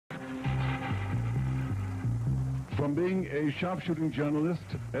From being a sharpshooting journalist,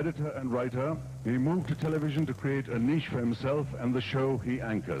 editor and writer, he moved to television to create a niche for himself and the show he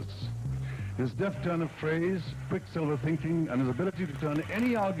anchors. His deft turn of phrase, quicksilver thinking, and his ability to turn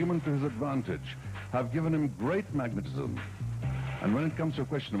any argument to his advantage have given him great magnetism. And when it comes to a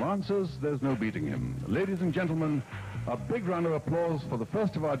question of answers, there's no beating him. Ladies and gentlemen, a big round of applause for the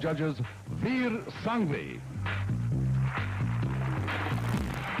first of our judges, Veer Sanghvi.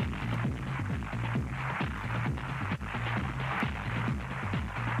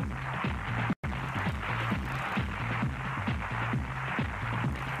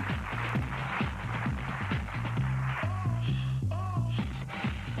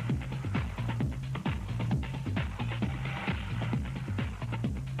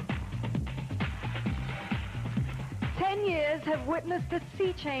 10 years have witnessed a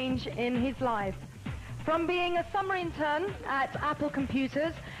sea change in his life. From being a summer intern at Apple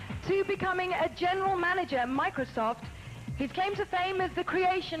Computers to becoming a general manager at Microsoft, his claim to fame is the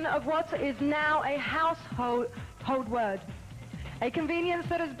creation of what is now a household word. A convenience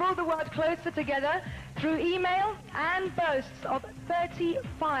that has brought the world closer together through email and boasts of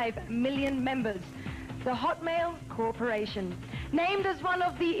 35 million members. The Hotmail Corporation. Named as one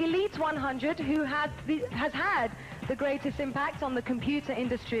of the elite 100 who has had the greatest impact on the computer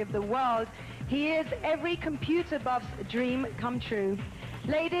industry of the world, he is every computer buff's dream come true.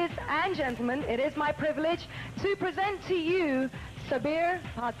 Ladies and gentlemen, it is my privilege to present to you Sabir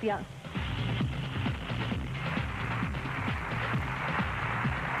Bhatia.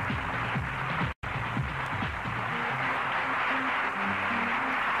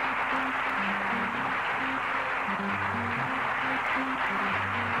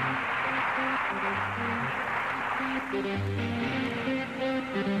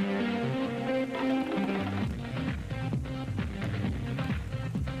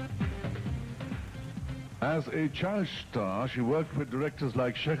 As a child star, she worked with directors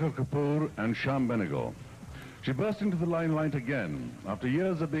like Shekhar Kapoor and Shyam Benegal. She burst into the limelight again after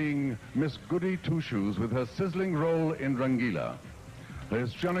years of being Miss Goody Two-Shoes with her sizzling role in Rangila. Her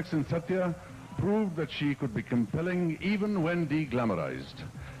histrionics in Satya proved that she could be compelling even when de-glamorized.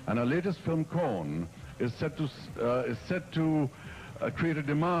 And her latest film, Corn, is set to create a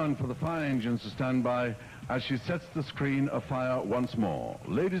demand for the fire engines to stand by as she sets the screen afire once more.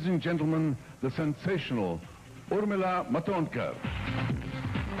 Ladies and gentlemen, the sensational Urmila Matondkar.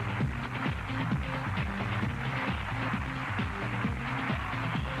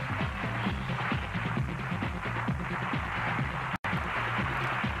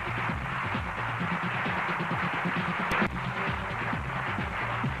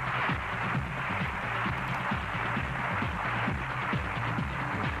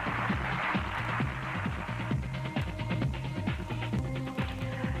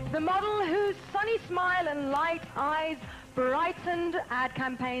 The model whose sunny smile and light eyes brightened ad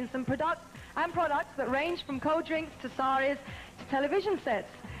campaigns and products that range from cold drinks to saris to television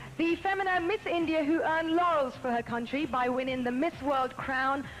sets. The Femina Miss India who earned laurels for her country by winning the Miss World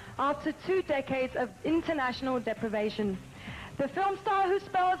crown after 2 decades of international deprivation. The film star who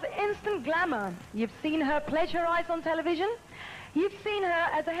spells instant glamour. You've seen her pledge her eyes on television. You've seen her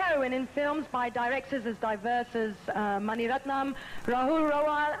as a heroine in films by directors as diverse as Mani Ratnam, Rahul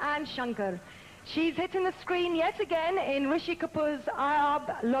Rawal and Shankar. She's hitting the screen yet again in Rishi Kapoor's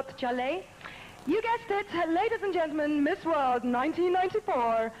Aab Lot Chale. You guessed it, ladies and gentlemen, Miss World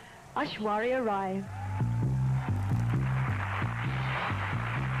 1994, Aishwarya Rai.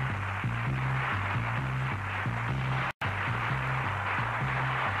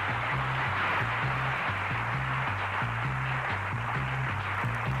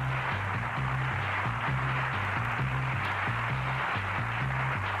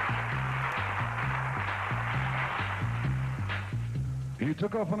 He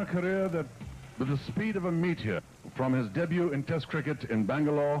took off on a career that, with the speed of a meteor, from his debut in Test cricket in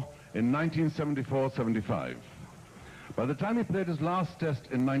Bangalore in 1974-75. By the time he played his last Test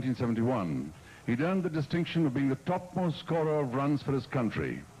in 1971, he'd earned the distinction of being the topmost scorer of runs for his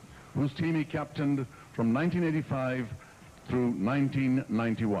country, whose team he captained from 1985 through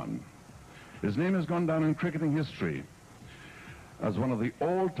 1991. His name has gone down in cricketing history as one of the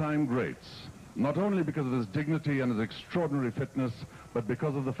all-time greats, not only because of his dignity and his extraordinary fitness, but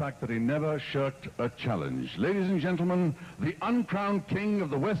because of the fact that he never shirked a challenge. Ladies and gentlemen, the uncrowned king of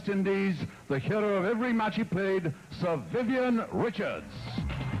the West Indies, the hero of every match he played, Sir Vivian Richards.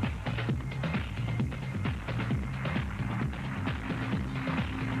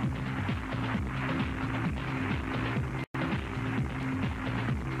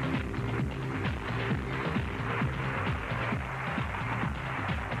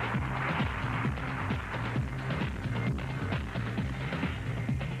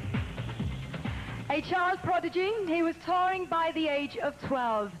 A child prodigy, he was touring by the age of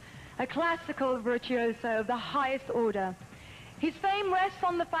 12, a classical virtuoso of the highest order. His fame rests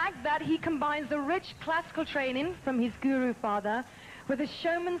on the fact that he combines the rich classical training from his guru father with a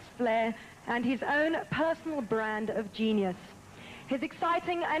showman's flair and his own personal brand of genius. His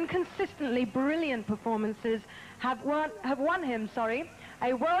exciting and consistently brilliant performances have won him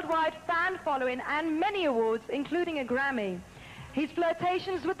a worldwide fan following and many awards, including a Grammy. His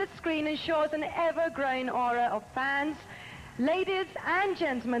flirtations with the screen ensures an ever-growing aura of fans. Ladies and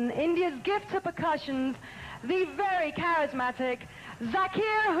gentlemen, India's gift to percussions, the very charismatic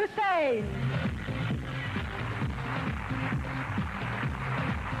Zakir Hussain.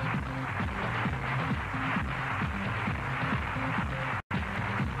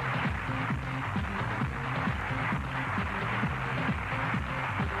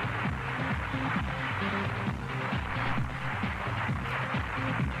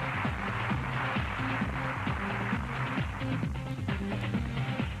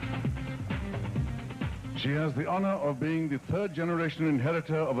 She has the honor of being the third-generation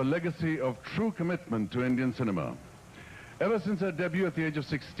inheritor of a legacy of true commitment to Indian cinema. Ever since her debut at the age of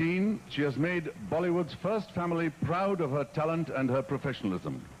 16, she has made Bollywood's first family proud of her talent and her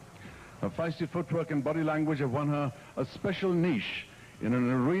professionalism. Her feisty footwork and body language have won her a special niche in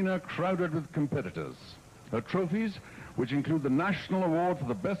an arena crowded with competitors. Her trophies, which include the National Award for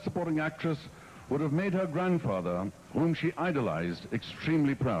the Best Supporting Actress, would have made her grandfather, whom she idolized,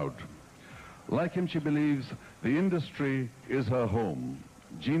 extremely proud. Like him, she believes the industry is her home.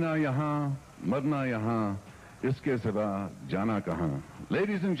 Jeena yahan, marna yahan, iske siva jana kahan.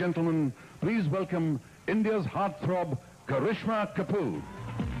 Ladies and gentlemen, please welcome India's heartthrob, Karishma Kapoor.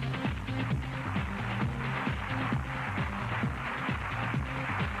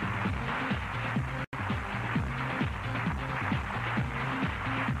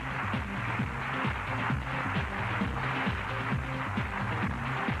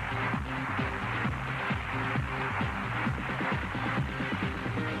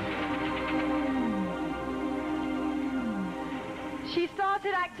 She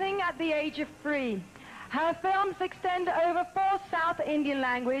started acting at the age of 3. Her films extend over 4 South Indian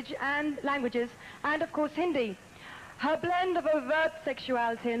languages and of course Hindi. Her blend of overt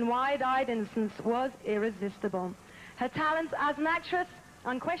sexuality and wide-eyed innocence was irresistible. Her talents as an actress,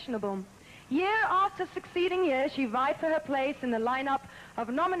 unquestionable. Year after succeeding year, she vied for her place in the lineup of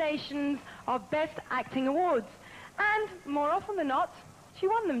nominations of Best Acting Awards. And more often than not, she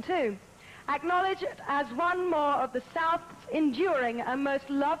won them too. Acknowledged as one more of the South's enduring and most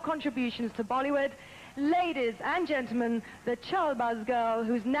loved contributions to Bollywood, ladies and gentlemen, the Chalbaz girl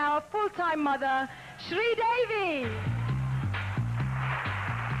who's now a full-time mother, Shri Devi.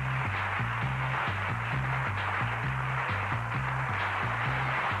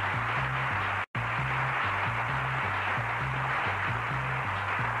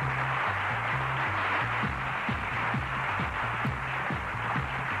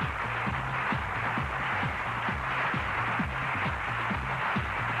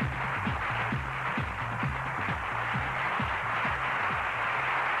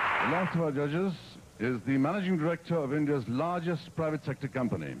 The last of our judges is the managing director of India's largest private sector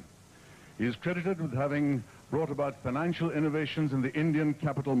company. He is credited with having brought about financial innovations in the Indian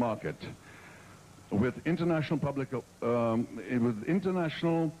capital market with international public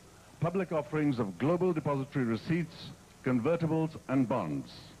offerings of global depository receipts, convertibles and bonds.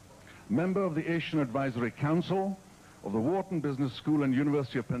 Member of the Asian Advisory Council of the Wharton Business School and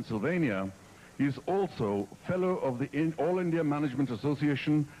University of Pennsylvania, he is also fellow of the All India Management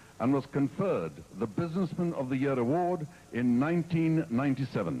Association and was conferred the Businessman of the Year award in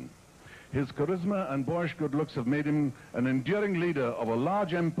 1997. His charisma and boyish good looks have made him an enduring leader of a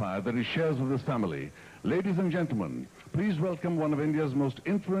large empire that he shares with his family. Ladies and gentlemen, please welcome one of India's most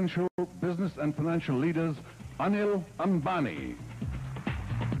influential business and financial leaders, Anil Ambani.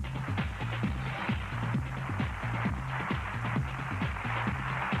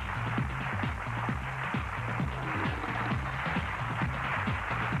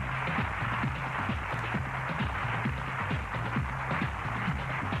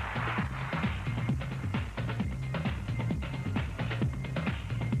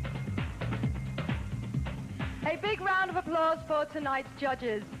 A big round of applause for tonight's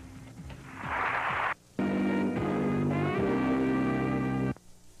judges.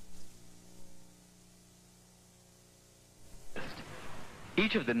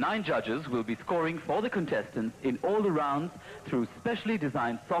 Each of the 9 judges will be scoring for the contestants in all the rounds through specially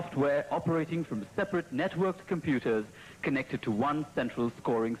designed software operating from separate networked computers connected to one central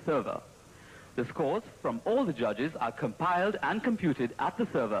scoring server. The scores from all the judges are compiled and computed at the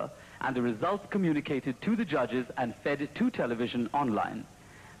server and the results communicated to the judges and fed to television online.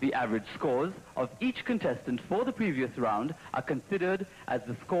 The average scores of each contestant for the previous round are considered as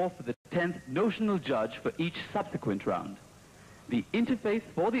the score for the 10th notional judge for each subsequent round. The interface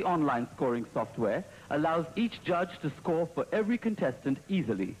for the online scoring software allows each judge to score for every contestant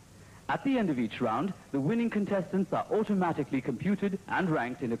easily. At the end of each round, the winning contestants are automatically computed and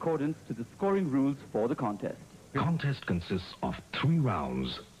ranked in accordance to the scoring rules for the contest. The contest consists of 3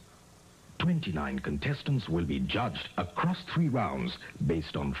 rounds. 29 contestants will be judged across 3 rounds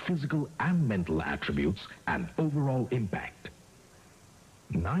based on physical and mental attributes and overall impact.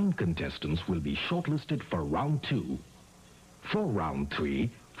 9 contestants will be shortlisted for round 2. For round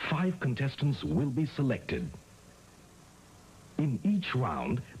 3, 5 contestants will be selected. In each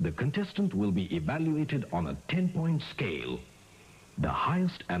round, the contestant will be evaluated on a 10-point scale. The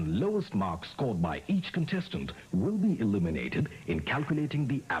highest and lowest marks scored by each contestant will be eliminated in calculating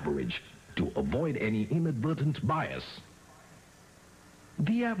the average to avoid any inadvertent bias.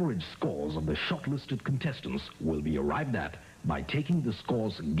 The average scores of the shortlisted contestants will be arrived at by taking the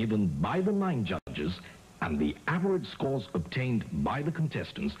scores given by the 9 judges and the average scores obtained by the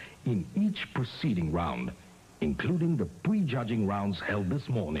contestants in each preceding round, including the pre-judging rounds held this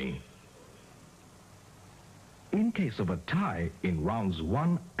morning. In case of a tie in rounds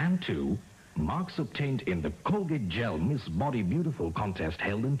 1 and 2, marks obtained in the Colgate Gel Miss Body Beautiful contest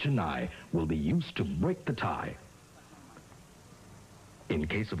held in Chennai will be used to break the tie. In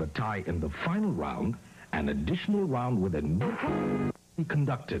case of a tie in the final round, an additional round with a neutral will be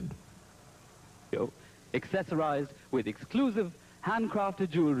conducted. Accessorized with exclusive handcrafted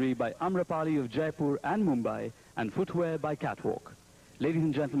jewelry by Amrapali of Jaipur and Mumbai and footwear by Catwalk. Ladies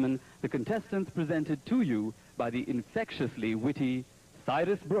and gentlemen, the contestants presented to you by the infectiously witty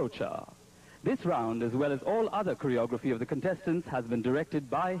Cyrus Brocha. This round, as well as all other choreography of the contestants, has been directed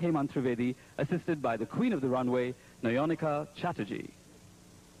by Hemant Trivedi, assisted by the Queen of the Runway, Nayonika Chatterjee.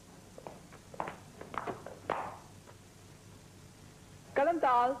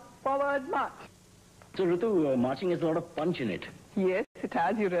 Kalamtal, forward, march. So Ritu, marching has a lot of punch in it. Yes, it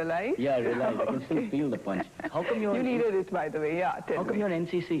has, you realize? Yeah, I realize. I can still feel the punch. How come you're You needed it, by the way, yeah. How come you're on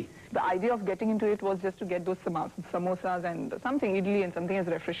NCC? The idea of getting into it was just to get those samosas and something idli and something as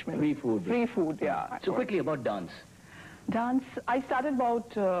refreshment. Free food. Free food, yeah. So quickly about dance. Dance, I started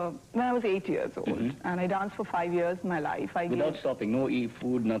about when I was 8 years old. And I danced for 5 years in my life. Without stopping, no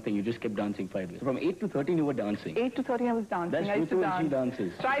food, nothing. You just kept dancing 5 years. So from 8 to 13 you were dancing. 8 to 13 I was dancing. That's I used to Ritu dance. and she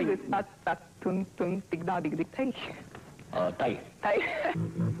dances. Try this. Tat, tun, tun, tig, da, dig, dig, tay. Thai. Tay.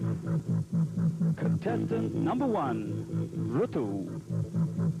 Contestant number 1, Ritu.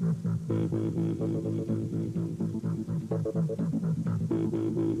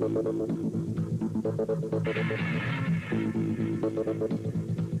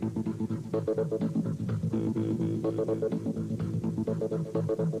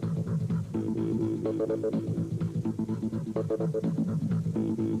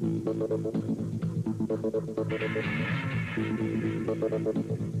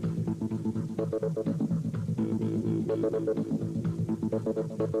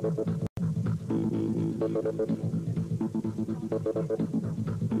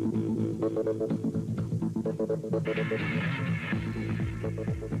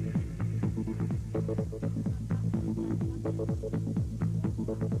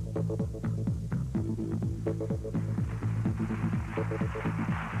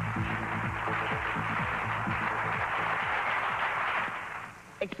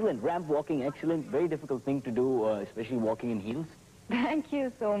 Excellent. Ramp walking, excellent. Very difficult thing to do, especially walking in heels. Thank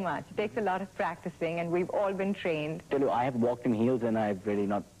you so much. It takes a lot of practicing, and we've all been trained. Tell you, I have walked in heels and I've really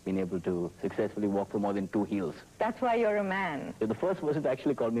not been able to successfully walk for more than 2 heels. That's why you're a man. You're the first person to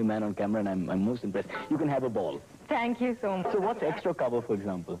actually call me man on camera, and I'm most impressed. You can have a ball. Thank you so much. So what's extra cover, for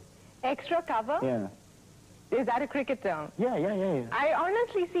example? Extra cover? Yeah. Is that a cricket term? Yeah. I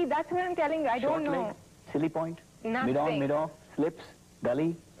honestly, see, that's what I'm telling you. I don't know. Leg, silly point, Nothing. mid-off, slips,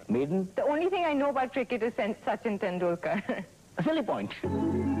 gully, maiden. The only thing I know about cricket is Sachin Tendulkar. A silly point.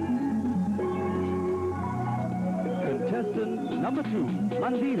 Contestant number 2,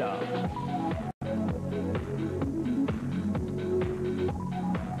 Mandira.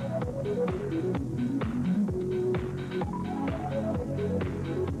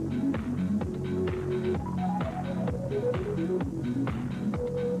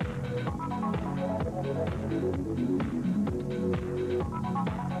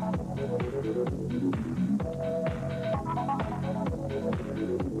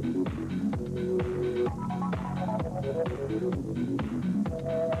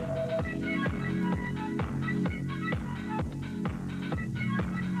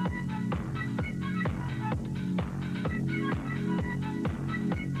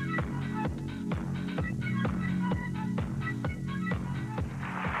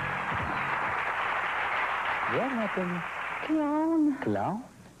 What happened? Clown. Clown?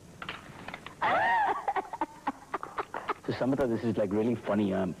 So Samantha, this is like really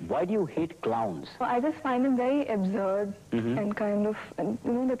funny. Why do you hate clowns? Well, I just find them very absurd and kind of,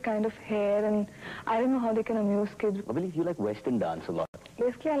 that kind of hair, and I don't know how they can amuse kids. I believe you like Western dance a lot.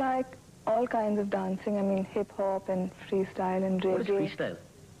 Basically, I like all kinds of dancing. I mean, hip-hop and freestyle and reggae. What is freestyle?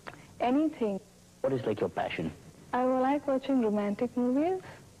 Anything. What is like your passion? I like watching romantic movies.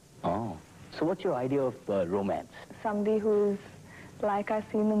 Oh. So what's your idea of romance? Somebody who's, like I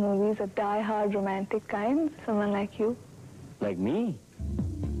see in the movies, a die-hard romantic kind. Someone like you. Like me?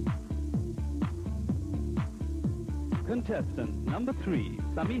 Contestant number 3,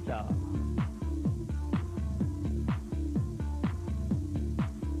 Samita.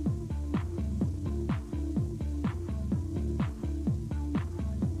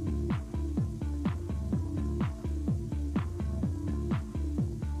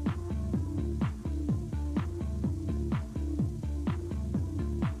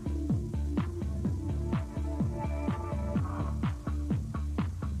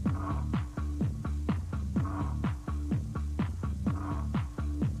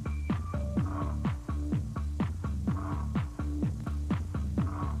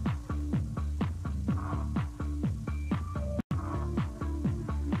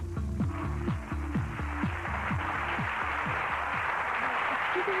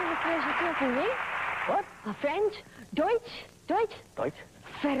 What? French? Deutsch? Deutsch?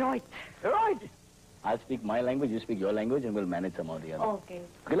 Verrückt. Right. I'll speak my language, you speak your language, and we'll manage some or the other. Okay.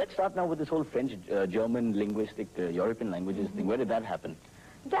 Okay, let's start now with this whole French, German, linguistic, European languages thing. Where did that happen?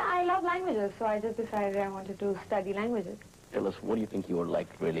 I love languages, so I just decided I wanted to study languages. Tell us, what do you think you are like,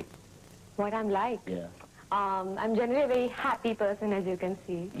 really? What I'm like? Yeah. I'm generally a very happy person, as you can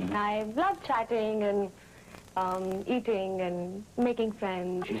see. I love chatting and eating and making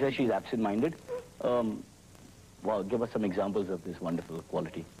friends. She says she's absent-minded. Well, give us some examples of this wonderful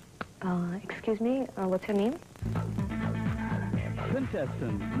quality. Excuse me, what's your name?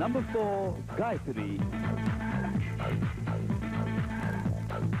 Contestant number 4, Gayatri.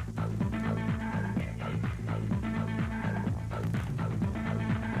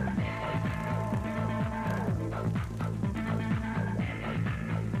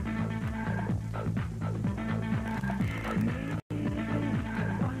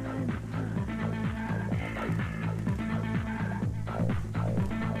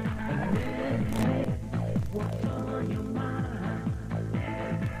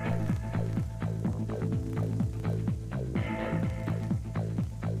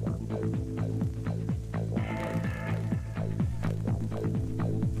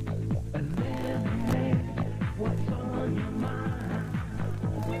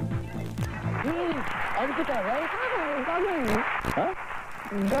 Ankita, right? Gagan. Huh?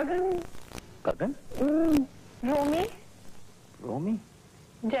 Gagan. Gagan? Romy. Romy?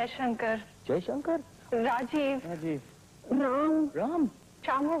 Jaishankar. Jaishankar? Rajiv. Rajiv. Ram. Ram?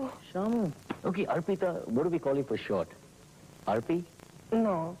 Chamu. Shamu. Okay, Arpita, what do we call you for short? Arpi?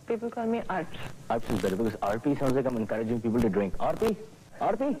 No, people call me Art. Arpi is better because Arpi sounds like I'm encouraging people to drink. Arpi?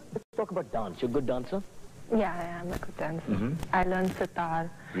 Arpi? Let's talk about dance. You're a good dancer? Yeah, I am a good dancer. I learned sitar.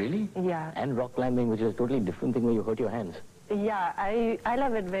 Really? Yeah. And rock climbing, which is a totally different thing where you hurt your hands. Yeah, I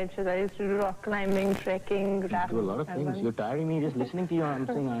love adventures. I used to do rock climbing, trekking, You rafting. do a lot of things. You're tiring me just listening to you. I'm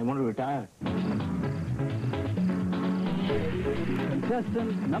saying I want to retire.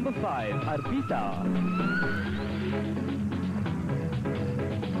 Contestant number 5, Arpita.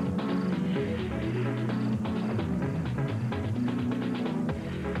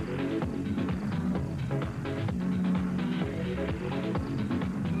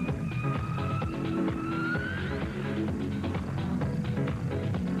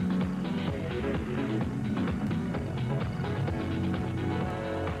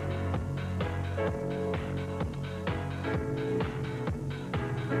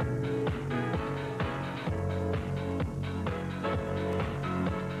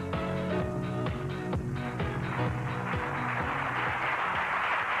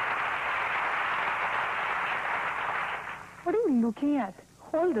 What are you looking at?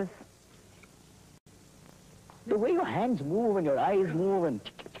 Hold this. The way your hands move and your eyes move and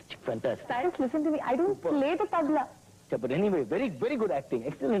fantastic. Cyrus, listen to me. I don't play the tabla. Yeah, but anyway, very, very good acting.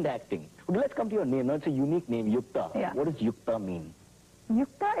 Excellent acting. But let's come to your name. Now, it's a unique name, Yukta. Yeah. What does Yukta mean?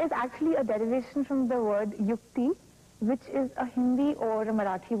 Yukta is actually a derivation from the word yukti, which is a Hindi or a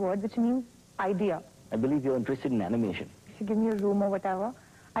Marathi word, which means idea. I believe you're interested in animation. If you give me a room or whatever,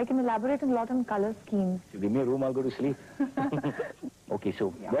 I can elaborate a lot on color schemes. If you give me a room, I'll go to sleep. Okay, so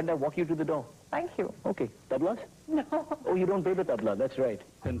when I walk you to the door? Thank you. Okay, tablas? No. Oh, you don't play the tabla, that's right.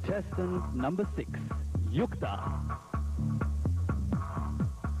 Contestant number 6, Yukta.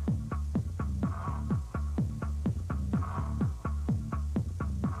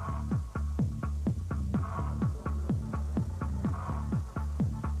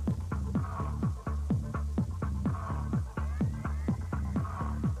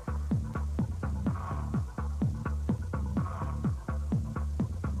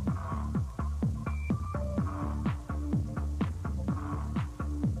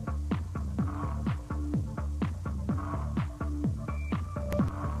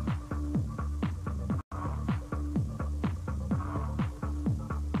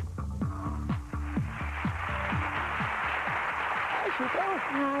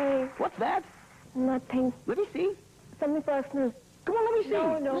 Hi. What's that? Nothing. Let me see. Something personal. Come on, let me see.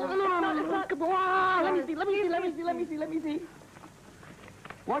 No. It's not. Come on. Let me see.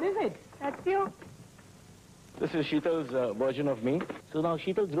 What is it? That's you. This is Sheetal's version of me. So now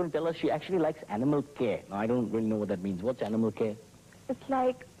Sheetal's going to tell us she actually likes animal care. Now, I don't really know what that means. What's animal care? It's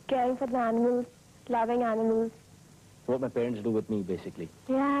like caring for the animals, loving animals. What my parents do with me, basically.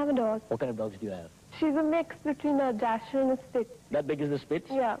 Yeah, I have a dog. What kind of dogs do you have? She's a mix between a Dasher and a Spitz. That big is the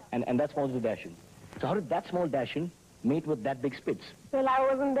Spitz? Yeah. And that small is the Dachshund. So how did that small Dachshund mate with that big Spitz? Well, I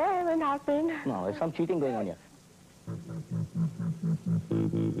wasn't there when it happened. No, there's some cheating going on here.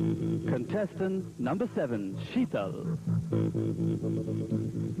 Contestant number 7, Sheetal.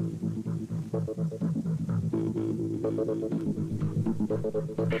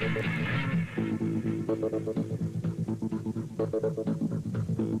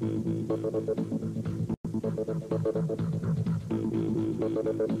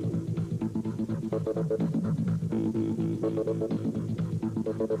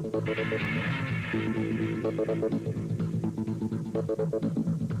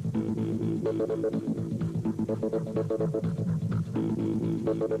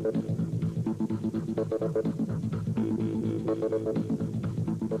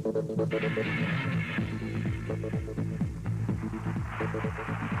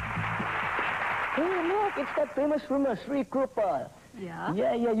 Hey, look, it's that famous swimmer, Sri Krupa. Yeah?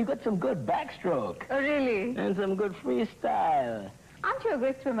 Yeah, you got some good backstroke. Oh, really? And some good freestyle. Aren't you a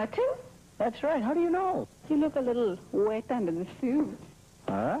great swimmer, too? That's right. How do you know? You look a little wet under the suit.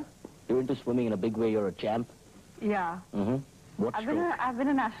 Huh? You're into swimming in a big way. You're a champ. Yeah. Mm-hmm. What I've stroke? been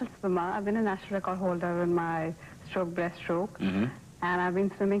a national swimmer. I've been a national record holder in my stroke breaststroke. Mm-hmm. And I've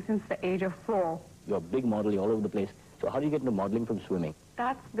been swimming since the age of 4. You're a big model. You're all over the place. So how do you get into modeling from swimming?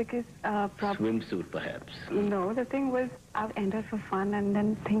 That's because Swimsuit, perhaps. no, the thing was I've entered for fun and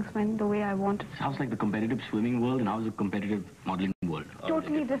then things went the way I wanted. Sounds like the competitive swimming world and how's the competitive modeling world?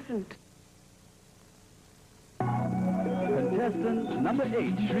 Totally different. Contestant number 8,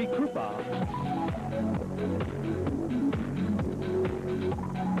 Sri Krupa.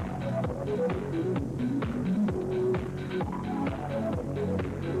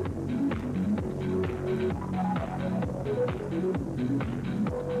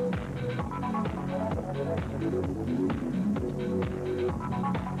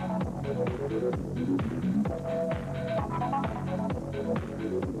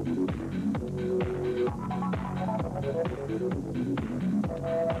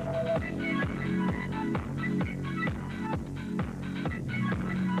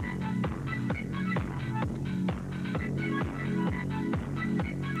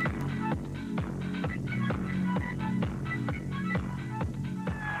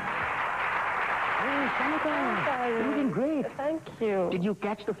 You're doing great. Thank you. Did you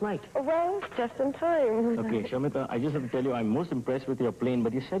catch the flight? Well, just in time. Okay, Shamita, I just have to tell you, I'm most impressed with your plane,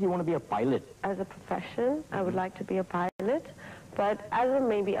 but you said you want to be a pilot. As a profession, I would like to be a pilot. But as a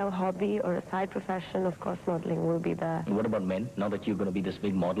maybe a hobby or a side profession, of course, modeling will be there. And what about men? Now that you're going to be this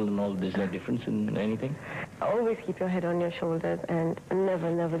big model and all, there's no difference in anything? Always keep your head on your shoulders and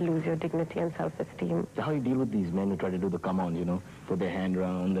never lose your dignity and self-esteem. So how do you deal with these men who try to do the come on, put their hand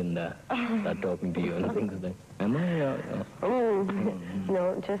around and start talking to you and things like that? Am I?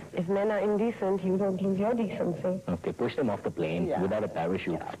 No, just if men are indecent, you don't lose your decency. Okay, push them off the plane without a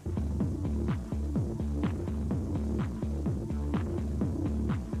parachute. Yeah.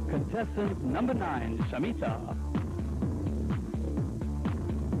 Contestant number 9, Shamita.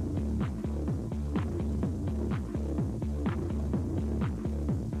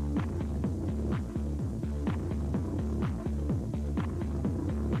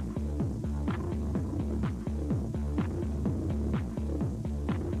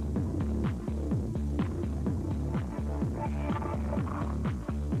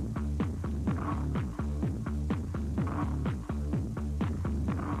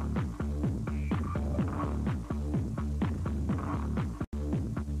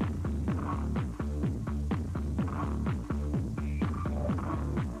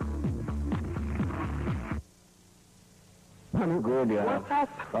 I'm good, yeah. What's up?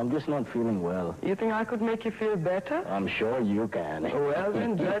 I'm just not feeling well. You think I could make you feel better? I'm sure you can. Well,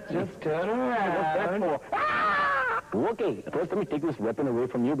 then let's just turn around. What's that for? Ah! Okay, first let me take this weapon away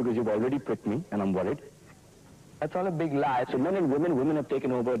from you because you've already pricked me and I'm worried. That's all a big lie. So men and women have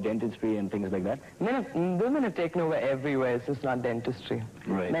taken over dentistry and things like that. Women have taken over everywhere. It's just not dentistry.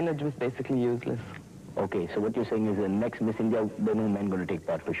 Right. Men are just basically useless. Okay, so what you're saying is the next Miss India, there are no men going to take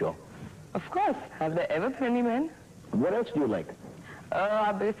part for sure. Of course. Have there ever been any men? What else do you like?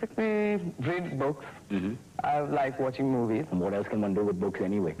 I basically read books. I like watching movies. And what else can one do with books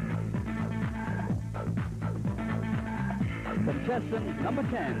anyway? Contestant number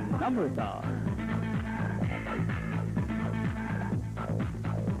 10, Namrata.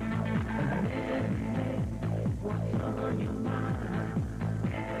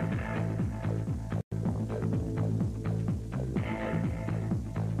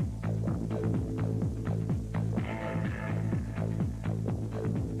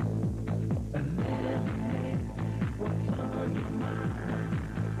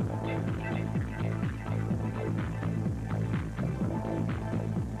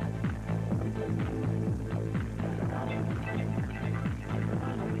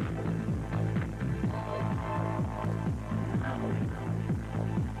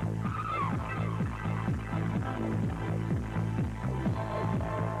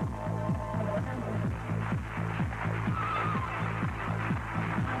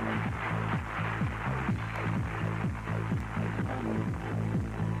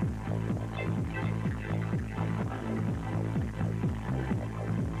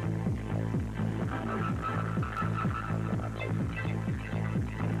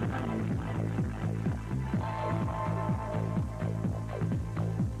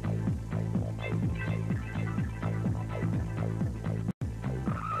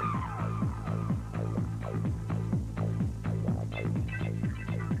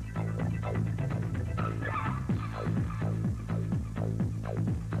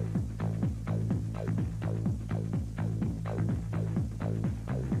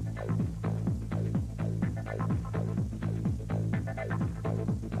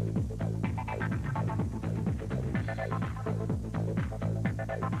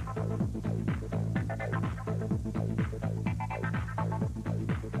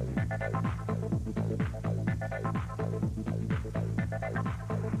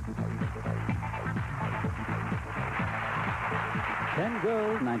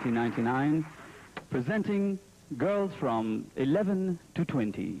 Girls, 1999, presenting girls from 11 to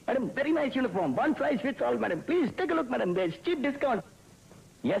 20. Madam, very nice uniform. One size fits all, madam. Please take a look, madam. There's cheap discount.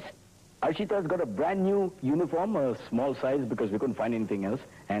 Yes, Arshita's got a brand new uniform, a small size because we couldn't find anything else.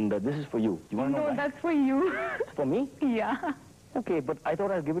 And this is for you. You want to know why? No, that's for you. For me? Yeah. Okay, but I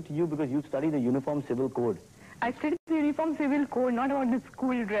thought I'd give it to you because you study the Uniform Civil Code. I studied the Uniform Civil Code, not about the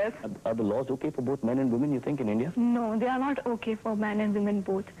school dress. Are the laws okay for both men and women, you think, in India? No, they are not okay for men and women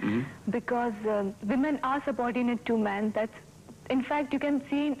both. Because women are subordinate to men. That's, in fact, you can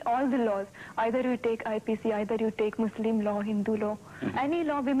see in all the laws. Either you take IPC, either you take Muslim law, Hindu law. Any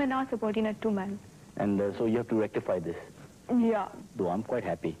law, women are subordinate to men. And so you have to rectify this. Yeah. Though I'm quite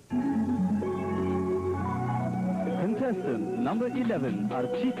happy. Contestant number 11,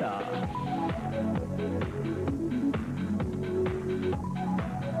 Archita.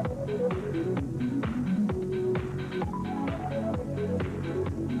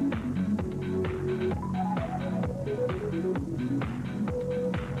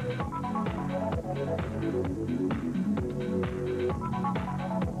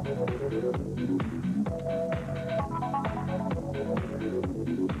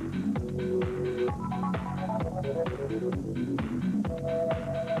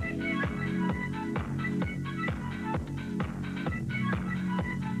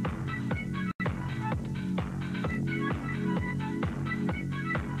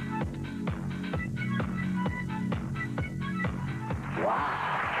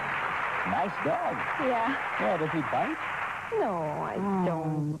 Nice dog. Yeah. Yeah, does he bite? No, I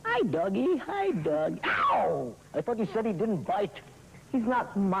don't. Hi, doggy. Hi, dog. Ow! I thought you said he didn't bite. He's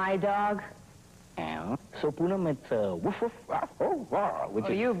not my dog. Ow. So, Poonam, it's woof woof, oh,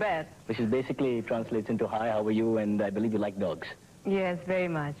 rawr, You bet. which is basically translates into hi, how are you, and I believe you like dogs. Yes, very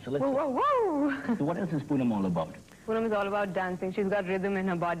much. So let's whoa, whoa, whoa! So what else is Poonam all about? Poonam is all about dancing. She's got rhythm in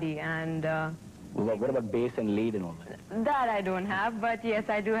her body, and What about bass and lead and all that? that I don't have, but yes,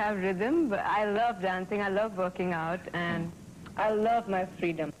 I do have rhythm. But I love dancing, I love working out, and I love my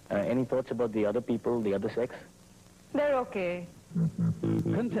freedom. Any thoughts about the other people, the other sex? They're okay.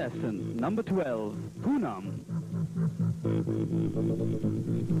 Contestant number 12, Poonam.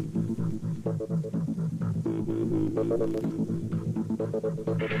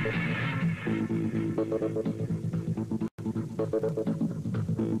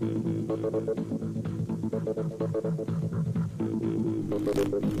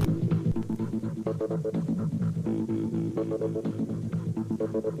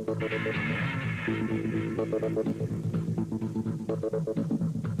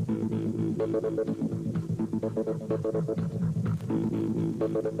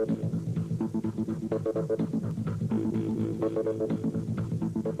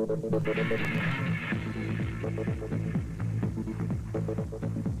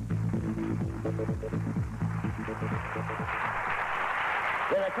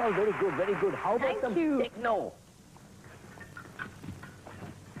 Yeah, that's all very good, very good. How about Thank some you. techno?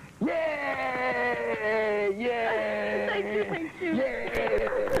 Yay! Yay! Thank you.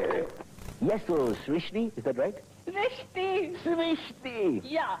 Yay! Yes, so Srishti, is that right? Rishti. Srishti!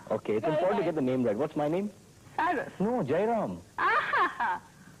 Yeah. Okay, it's Very important to nice. get the name right. What's my name? Cyrus. No, Jairam. Ahaha.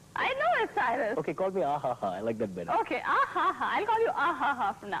 I know it's Cyrus. Okay, call me Ahaha. I like that better. Okay, ahaha. I'll call you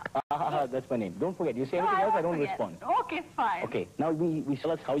ahaha from now. Ahaha, that's my name. Don't forget. You say No, anything else, I won't don't forget. respond. Okay, fine. Okay, now we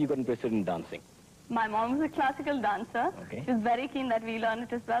tell us how you got interested in dancing. My mom was a classical dancer. Okay. She was very keen that we learn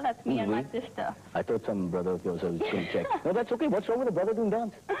it as well. That's me and my sister. I thought some brother of yours was going to check. No, that's okay. What's wrong with a brother doing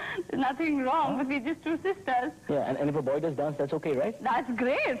dance? There's nothing wrong, but we're just two sisters. Yeah, and if a boy does dance, that's okay, right? That's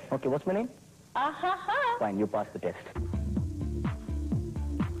great. Okay, what's my name? Ahaha. Fine, you passed the test.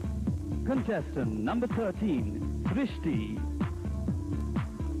 Contestant number 13, Srishti.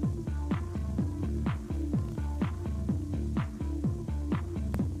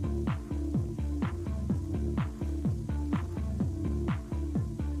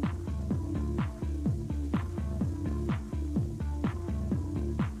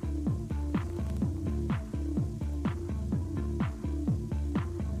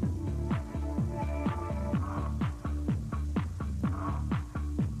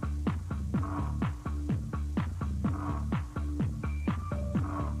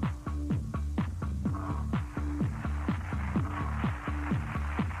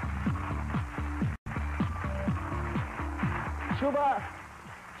 Shubha!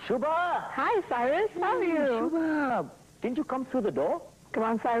 Shubha! Hi, Cyrus. How are you? Shubha! Didn't you come through the door? Come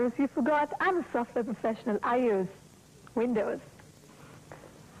on, Cyrus. You forgot. I'm a software professional. I use Windows.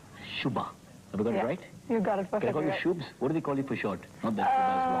 Shubha. Have I got it right? You got it Can I perfectly call you right. Shubs? What do they call you for short? Not that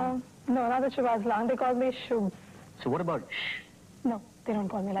Shubha's long. No, not the Shubha's long. They call me Shubs. So what about shh? No, they don't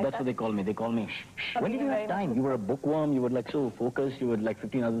call me like That's that. what they call me. They call me shh. When did you very have much. time? You were a bookworm. You were like so focused. You had like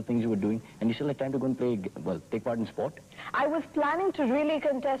 15 other things you were doing. And you still had time to go and play, well, take part in sport? I was planning to really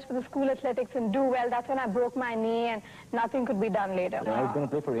contest for the school athletics and do well. That's when I broke my knee and nothing could be done later. And I was going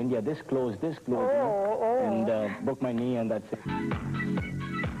to play for India. This close, you know, Oh. and broke my knee and that's it.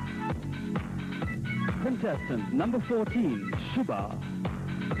 Contestant number 14, Shubha.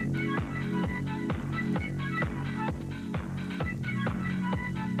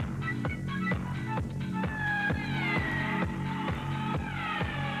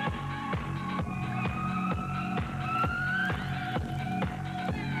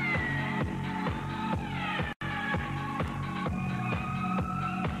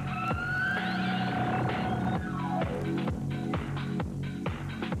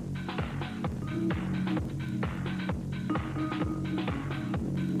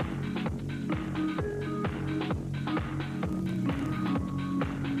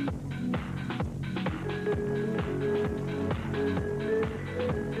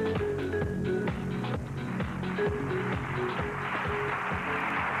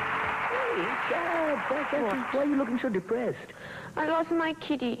 Why are you looking so depressed? I lost my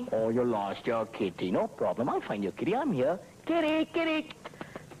kitty. Oh, you lost your kitty. No problem. I'll find your kitty. I'm here. Kitty, kitty.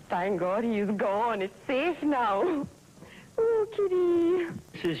 Thank God he's gone. It's safe now. Oh, kitty.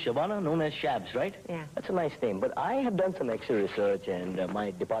 This is Shabana, known as Shabs, right? Yeah. That's a nice name. But I have done some extra research, and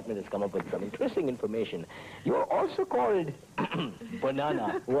my department has come up with some interesting information. You're also called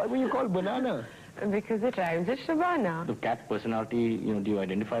Banana. Why were you called Banana? Because it rhymes with Shabana. The cat personality, do you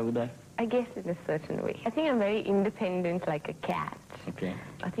identify with that? I guess in a certain way. I think I'm very independent like a cat. Okay.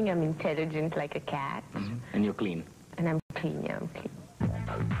 I think I'm intelligent like a cat. And you're clean. And I'm clean, yeah, I'm clean.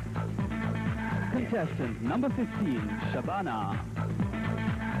 Contestant number 15, Shabana.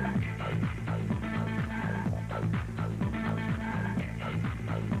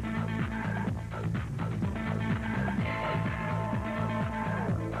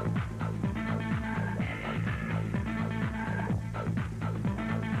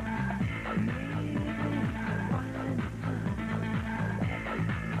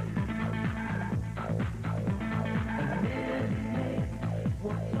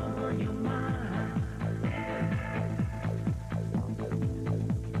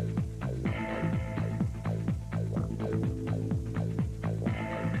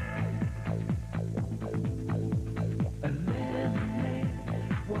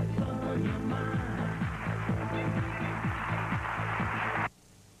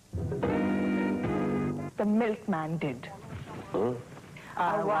 milkman did. Oh.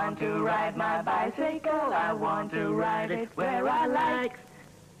 I want to ride my bicycle, I want to ride it where I like.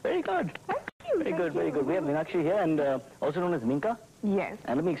 Very good. Thank you. Very good, very good. We have Meenakshi here, and also known as Minka. Yes.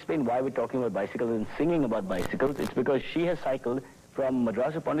 And let me explain why we're talking about bicycles and singing about bicycles. It's because she has cycled from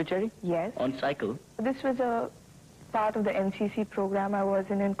Madras to Pondicherry. Yes. On cycle. This was a part of the NCC program I was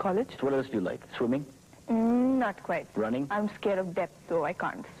in college. So what else do you like? Swimming? Not quite. Running? I'm scared of depth, so I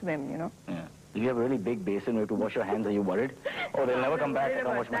can't swim, you know. Yeah. Do you have a really big basin where you have to wash your hands? Are you worried? Oh, they'll never come back. I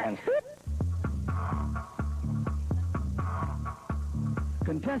can't wash my hands.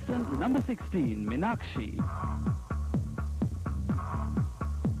 Contestant number 16, Meenakshi.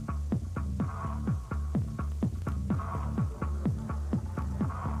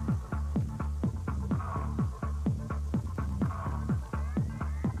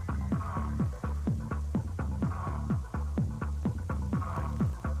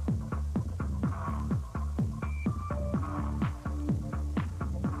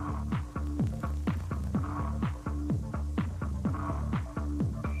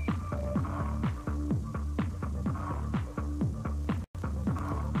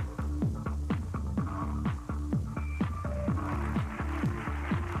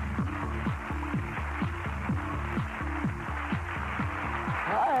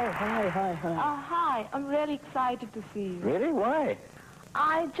 Hi. Hi, I'm really excited to see you. Really? Why?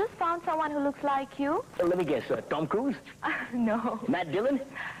 I just found someone who looks like you. Well, let me guess. Tom Cruise? No. Matt Dillon?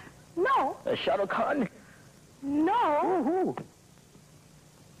 No. Shah Rukh Khan? No. Who?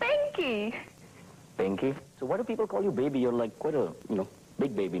 Pinky. Pinky? So why do people call you baby? You're like quite a,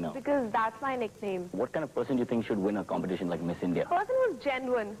 big baby now. Because that's my nickname. What kind of person do you think should win a competition like Miss India? A person who's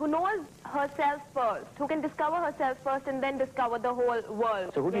genuine, who knows herself first, who can discover herself first and then discover the whole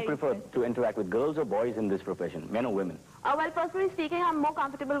world. So who do you prefer to interact with, girls or boys in this profession, men or women? Well, personally speaking, I'm more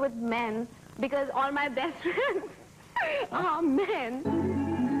comfortable with men because all my best friends are men.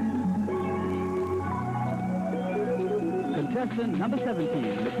 Contestant number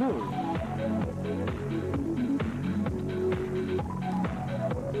 17, Nicole.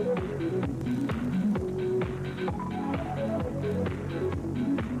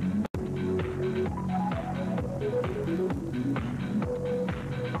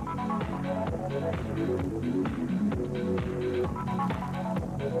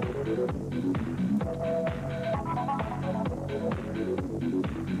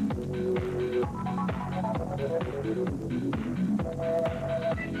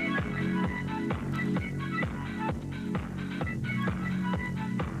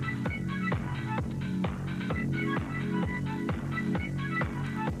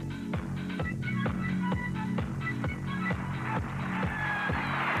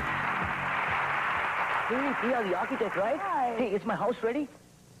 Hey, Priya, the architect, right? Hi. Hey, is my house ready?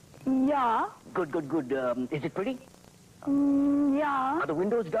 Yeah. Good. Is it pretty? Yeah. Are the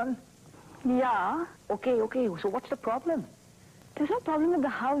windows done? Yeah. Okay. So what's the problem? There's no problem with the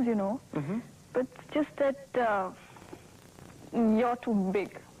house, you know. Mm-hmm. But it's just that you're too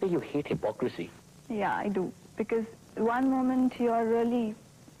big. Hey, you hate hypocrisy. Yeah, I do. Because one moment you're really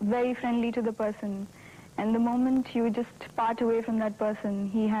very friendly to the person, and the moment you just part away from that person,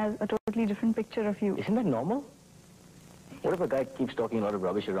 he has a totally different picture of you. Isn't that normal? What if a guy keeps talking a lot of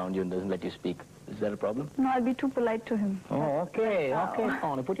rubbish around you and doesn't let you speak? Is that a problem? No, I'll be too polite to him. Oh, okay. Come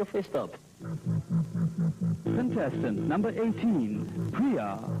on, put your fist up. Contestant number 18,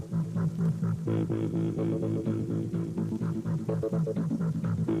 Priya.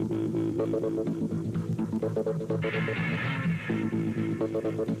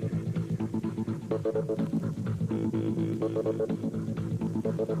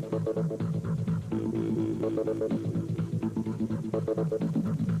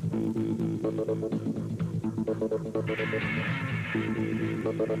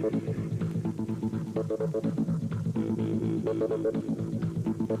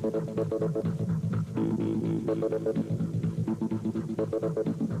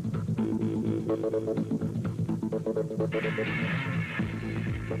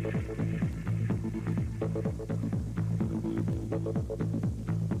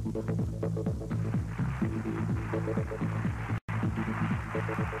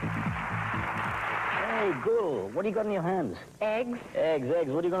 Hey, girl, what do you got in your hands? Eggs. Eggs.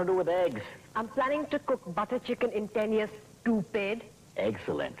 What are you going to do with eggs? I'm planning to cook butter chicken in 10 years, stupid.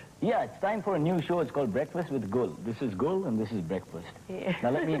 Excellent. Yeah, it's time for a new show. It's called Breakfast with Gul. This is Gul and this is breakfast. Yeah. Now,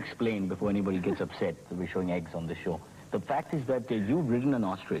 let me explain before anybody gets upset that we're showing eggs on the show. The fact is that you've ridden an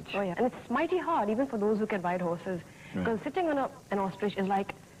ostrich. Oh, yeah. And it's mighty hard, even for those who can ride horses. Because sitting on an ostrich is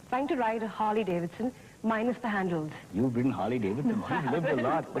like trying to ride a Harley Davidson minus the handles. You've ridden Harley Davidson. You've lived a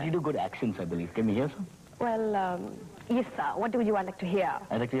lot, but you do good accents, I believe. Can we hear some? Well, yes, sir. What would you like to hear?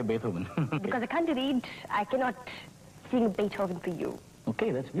 I'd like to hear Beethoven. Because I can't read, I cannot sing Beethoven for you. Okay,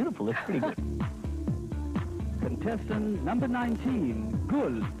 that's beautiful. That's pretty good. Contestant number 19,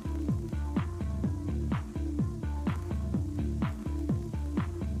 Gul.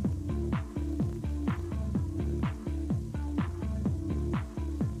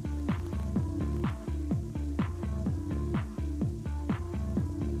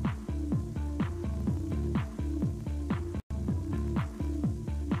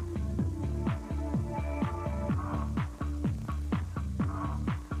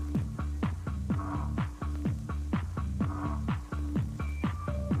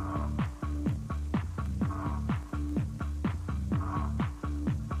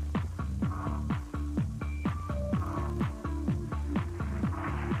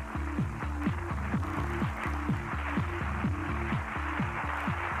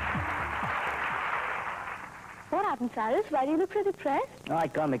 What happened, Cyrus? Why do you look so depressed? No, I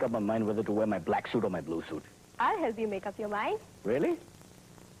can't make up my mind whether to wear my black suit or my blue suit. I'll help you make up your mind. Really?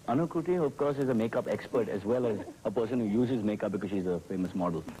 Anukuti, of course, is a makeup expert as well as a person who uses makeup because she's a famous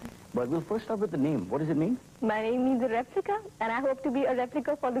model. But we'll first start with the name. What does it mean? My name means a replica, and I hope to be a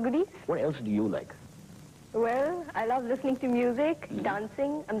replica for the goodies. What else do you like? Well, I love listening to music,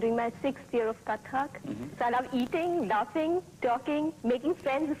 dancing. I'm doing my 6th year of Kathak. So I love eating, laughing, talking, making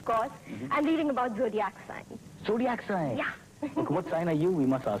friends, of course, and reading about zodiac signs. Zodiac sign? Yeah. Okay, what sign are you? We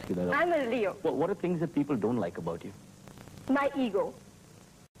must ask you that. I'm a Leo. Well, what are things that people don't like about you? My ego.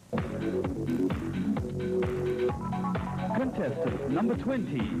 Contestant number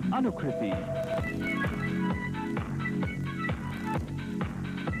 20, Anukriti.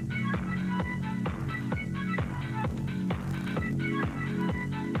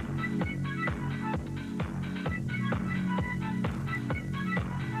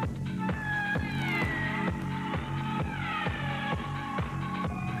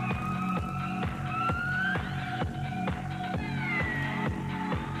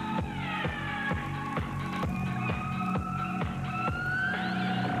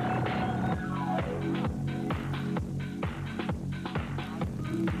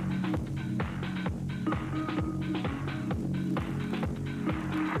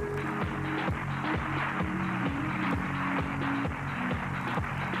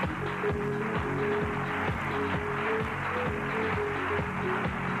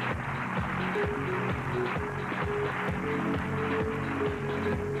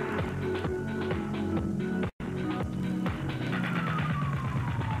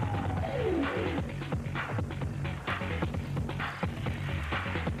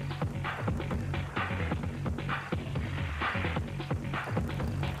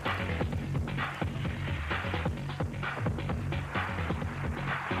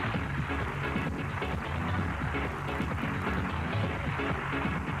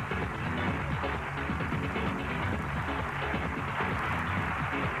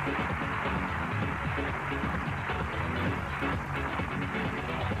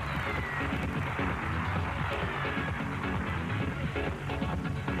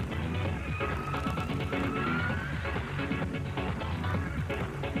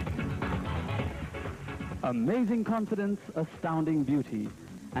 Amazing confidence, astounding beauty,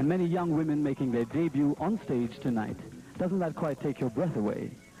 and many young women making their debut on stage tonight. Doesn't that quite take your breath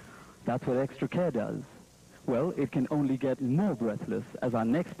away? That's what extra care does. Well, it can only get more breathless as our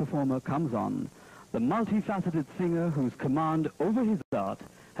next performer comes on. The multifaceted singer whose command over his art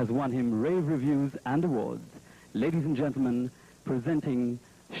has won him rave reviews and awards. Ladies and gentlemen, presenting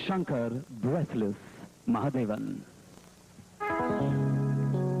Shankar Breathless Mahadevan.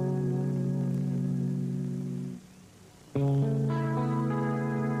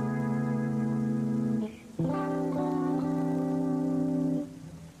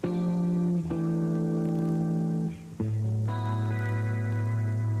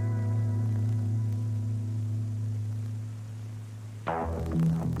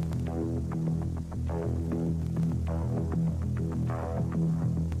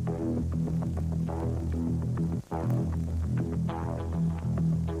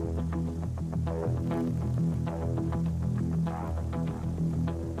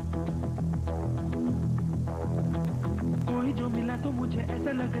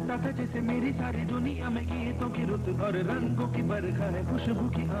 लगता था जैसे मेरी सारी दुनिया में गीतों की रुत और रंगों की बरखा है, खुशबू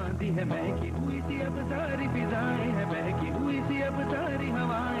की आंधी है, महकी हुई सी अब सारी फिजाएं है, महकी हुई सी अब सारी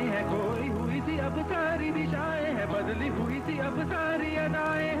हवाएं है, खोई हुई सी अब सारी दिशाएं है, बदली हुई सी अब सारी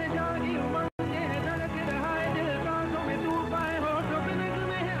अदाएं है, जागी उमंग है, धड़क रहा है दिल, सांसों में तूफान है, होठों पे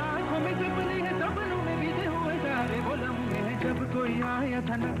नगमे है, आंखों में सपने हैं, सपनों में बीते हुए सारे वो लम्हे हैं, जब कोई आया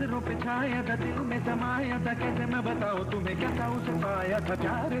था नजरों पे छाया था, दिल में समाया था, कैसे मैं बताऊं तुम्हें क्या था उसे पाया था।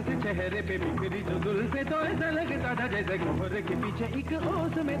 प्यार से चेहरे पे बिखरी जो जुल्फे तो ऐसा लगता था जैसे कोहरे के पीछे एक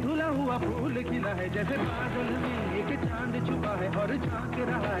ओस में धुला हुआ फूल खिला है। जैसे बादल में एक चांद छुपा है और झांक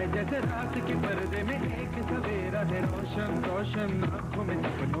रहा है, जैसे रात के पर्दे में एक सवेरा है। रोशन रोशन आंखों में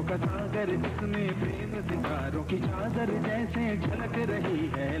सपनों का सागर, जिसमें प्रेम सितारों की चादर जैसे झलक रही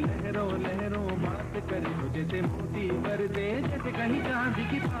है। लहरों लहरों बात करे तो जैसे मोती करते, जैसे कहीं चांदी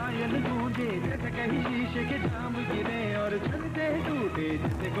की पायल गूंजे, जैसे कहीं शीशे के जाम गिरे और छलते टूटे,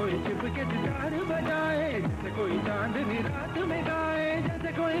 जैसे कोई छिप के सितार बजाए, जैसे कोई चांदनी रात में गाए,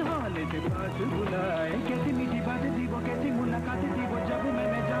 जैसे कोई हाले से पास बुलाए। कैसी मीठी बात थी वो, कैसी मुलाकात थी वो, जब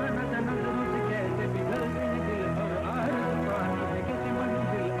मैंने जाना था नजरों से कैसे पिघलते हैं दिल और आरज़ू पाता है कैसी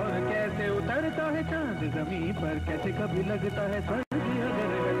मंजिल, और कैसे उतरता है चांद जमीन पर, कैसे कभी लगता है स्वर्ग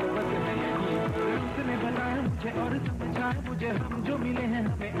अगर है तो बस मैं यहीं पर। उसने बताया मुझे और समझाया मुझे, हम जो मिले हैं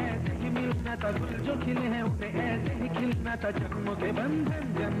हमें ऐसे ही मिलना था, गुल जो खिले हैं उन्हें ऐसे ही खिलना था। जन्मों के बंधन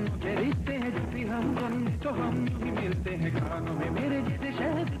जन्मों के रिश्ते हैं, जब भी हम जन्मे तो हम ही मिलते हैं। कानों में मेरे जैसे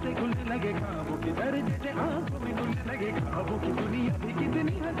शहद से घुलने लगे ख्वाबों की तरह, जैसे आंखों में घुलने लगे ख्वाबों की दुनिया भी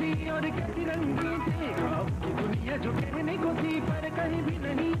कितनी हंसी और कैसी रंगीन थी। ख्वाबों की दुनिया जो कहने को थी पर कहीं भी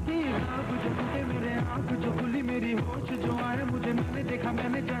नहीं थी। ख्वाब जो टूटे मेरे आंख जो खुली मेरी होश जो आया मुझे, मैंने देखा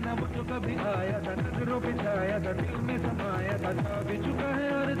मैंने जाना वो जो कभी आया था, नजरों पे छाया था, दिल में समाया था, जा भी चुका है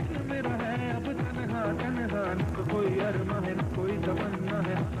और दिल मेरा है अब तन्हा तन्हा। न तो कोई अरमा है न कोई तमन्ना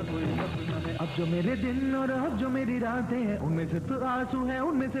है न कोई सपना है। अब जो मेरे दिन और अब जो मेरी रातें हैं, उनमें सिर्फ आंसू है,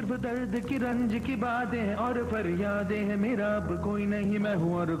 उनमें सिर्फ दर्द की रंज की बातें हैं और फरियादें हैं। मेरा अब कोई नहीं मैं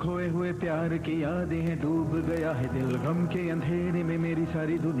हूँ और खोए हुए प्यार की यादें हैं। डूब गया है दिल गम के अंधेरे में, मेरी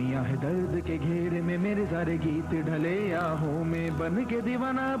सारी दुनिया है दर्द के घेरे में। मेरे सारे गीत ढले आहों में, बन के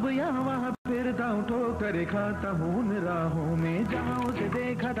दीवाना अब यहाँ वहाँ फिरता हूँ, ठोकर खाता हूँ उन राहों में। जहाँ उसे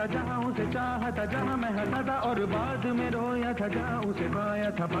देखा था, जहाँ उसे चाहा था, जहाँ मैं हंसा था और बाद में रोया था, जहाँ उसे पाया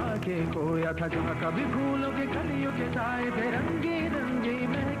था पाके खोया था। जहाँ कभी फूलों के कलियों के साए थे, रंगी रंगी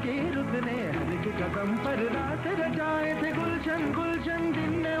महके रुत ने हर एक कदम पर रात रचाए थे। गुलशन गुलशन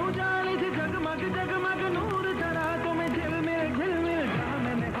दिन में उजाले थे, जगमग जगमग नूर था रातों में झिलमिल झिलमिल। जहाँ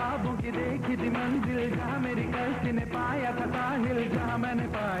मैंने ख्वाबों की देखी थी मंजिल, जहाँ मेरी कश्ती ने पाया था साहिल, जहाँ मैंने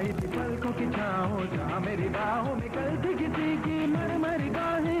पाई थी पलकों की छाँव, जहाँ मेरी बाहों में कल थी किसी की मरमर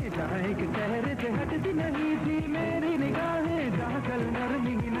गाहें, जहाँ एक चेहरे से हटती नहीं थी मेरी निगाहें, जहाँ कल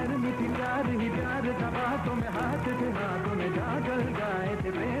नरमी ही नरमी थी प्यार ही प्यार था, बातों में हाथ थे हाथों में, जहाँ कल गाए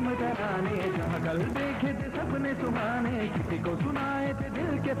थे प्रेम तराने, जहाँ कल देखे थे सपने सुहाने, किसी को सुनाए थे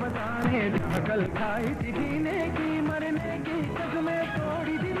दिल के फसाने, जहाँ कल खाई थी जीने की मरने की कसमें,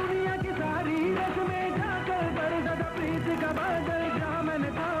 तोड़ी थी दुनिया की सारी रस्में, जहाँ कल बरसा था प्रीत का बादल, जहाँ मैंने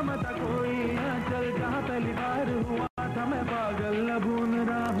थामा था कोई आंचल, जहाँ पहली बार हुआ था मैं पागल। अब उन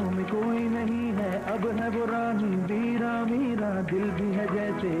राहों में कोई नहीं है, अब है वो राही वीरा मीरा, दिल भी है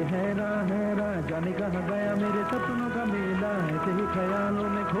जैसे हैरा हैरा, जाने कहाँ गया मेरे सपनों का मेला, ऐसे ही ख्यालों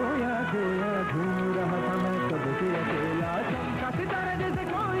में खोया खोया घूम रहा था मैं कब से अकेला। चमका सितारा जैसे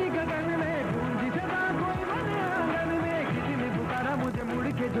कोई गगन में, गूंजी सदा कोई बने आंगन में, किसी ने पुकारा मुझे मुड़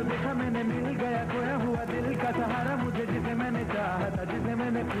के जो देखा मैंने, मिल गया खोया हुआ दिल का सहारा मुझे, जिसे मैंने चाहा था जिसे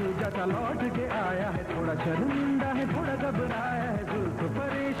मैंने पूजा था, लौट के आया है। थोड़ा शर्मिंदा है थोड़ा घबराया है, जुल्फ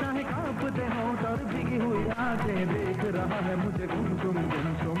परेशान है कांपते होंठ और भीगी हुई आंखें, देख रहा है मुझे गुमसुम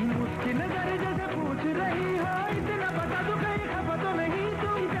उसकी नजर जैसे पूछ रही हो, इतना बता दो कहीं खबर तो नहीं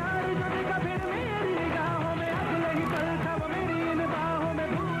तुम, प्यार जो देखा फिर मेरी निगाहों में, अब नहीं पल था वो मेरी इन बाहों में,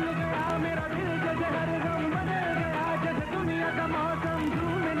 भूल गया मेरा दिल जैसे हर गम बदल गया, जैसे दुनिया का मौसम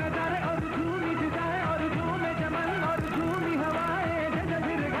झूमे नजारे और झूमी फिजाएं और झूमे चमन और झूमी हवाएं, जैसे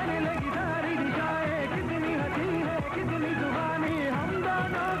फिर घने लगी सारी दिशाएं, कितनी हंसी है कितनी सुहानी हम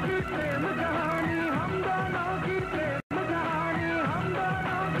दोनों की प्रेम कहानी, हम दोनों की प्रेम कहानी, हम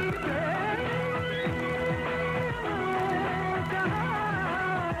दोनों की प्रेम कहानी।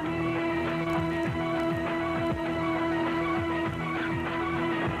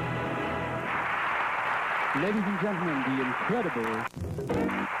 Ladies and gentlemen, the incredible,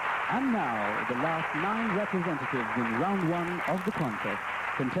 and now the last 9 representatives in round 1 of the contest,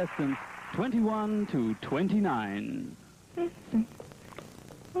 contestants 21 to 29.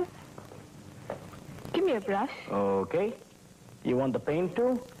 Give me a brush. Okay. You want the paint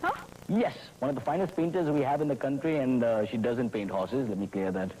too? Huh? Yes. One of the finest painters we have in the country, and she doesn't paint horses. Let me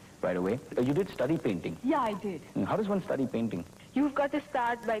clear that right away. You did study painting. Yeah, I did. How does one study painting? You've got to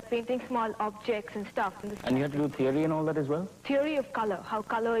start by painting small objects and stuff. And you have to do theory and all that as well? Theory of color, how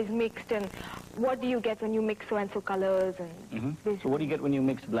color is mixed, and what do you get when you mix so-and-so colors, and So what do you get when you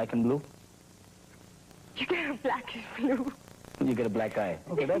mix black and blue? you get a blackish blue. You get a black eye.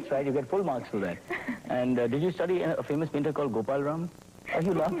 Okay, that's right. You get full marks for that. And did you study a famous painter called Gopal Ram? Are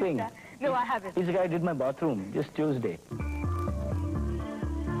you laughing? No, I haven't. He's the guy who did my bathroom just Tuesday.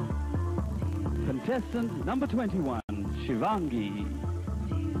 Contestant number 21, Shivangi.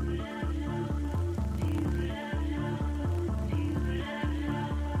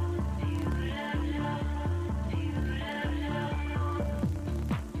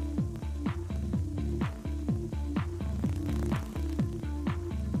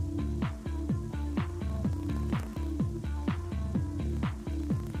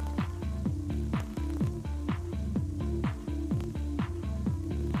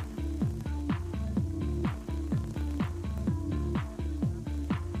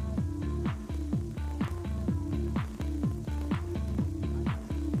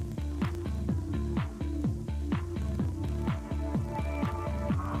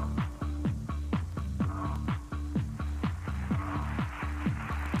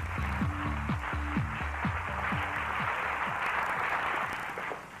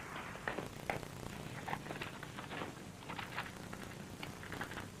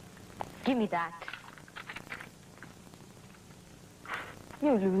 Give me that.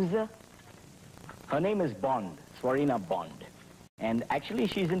 You loser. Her name is Bond, Swarina Bond. And actually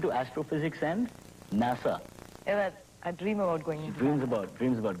she's into astrophysics and NASA. Ever, I dream about going She into dreams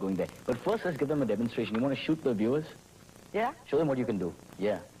about going there. But first let's give them a demonstration. You want to shoot the viewers? Yeah? Show them what you can do.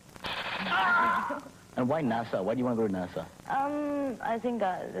 Yeah. And why NASA? Why do you want to go to NASA? I think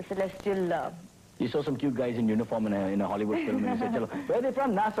the celestial... You saw some cute guys in uniform in a Hollywood film and you said, "Chalo, where are they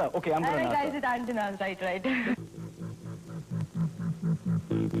from? NASA. Okay, I'm going to NASA." guys with antennas, right.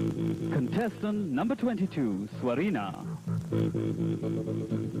 Contestant number 22, Swarina.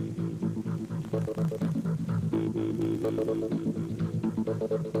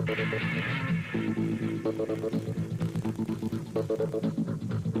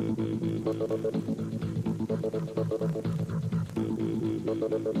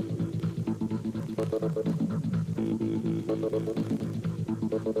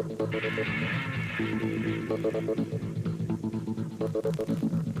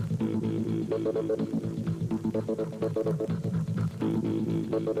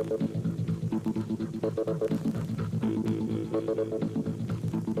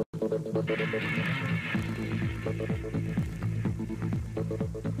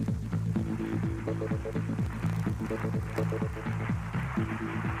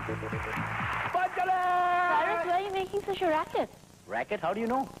 Cyrus, why are you making such a racket? Racket? How do you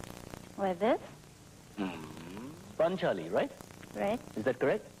know? Why this? Panchali, right? Right. Is that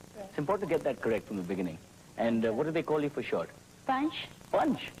correct? Right. It's important to get that correct from the beginning. And what do they call you for short? Punch?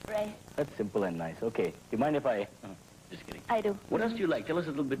 Punch. Right. That's simple and nice. Okay. Do you mind if I... just kidding. I do. What else do you like? Tell us a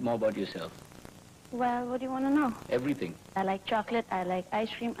little bit more about yourself. Well, what do you want to know? Everything. I like chocolate, I like ice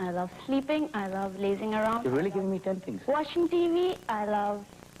cream, I love sleeping, I love lazing around. You're really giving me 10 things. Watching TV, I love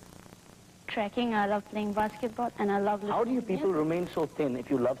trekking, I love playing basketball, and I love listening How do you to people music. remain so thin if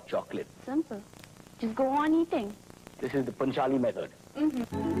you love chocolate? Simple. Just go on eating. This is the Panchali method.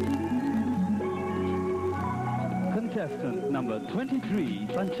 Contestant number 23,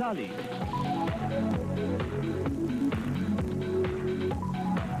 Panchali.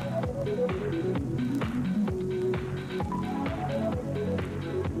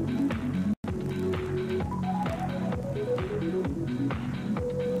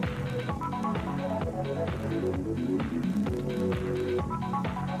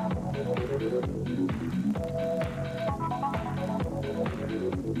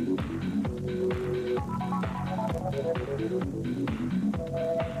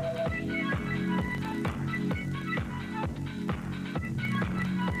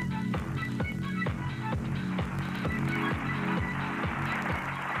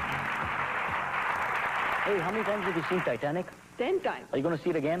 Hey, how many times have you seen Titanic? 10 times. Are you going to see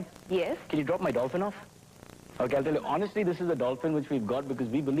it again? Yes. Can you drop my dolphin off? Okay, I'll tell you, honestly, this is the dolphin which we've got because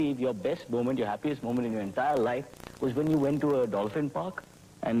we believe your best moment, your happiest moment in your entire life was when you went to a dolphin park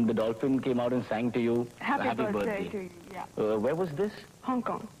and the dolphin came out and sang to you Happy birthday to you, yeah. Where was this? Hong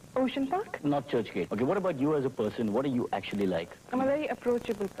Kong. Ocean Park. Not Churchgate. Okay, what about you as a person? What are you actually like? I'm a very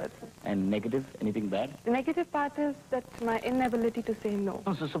approachable person. And negative? Anything bad? The negative part is that my inability to say no.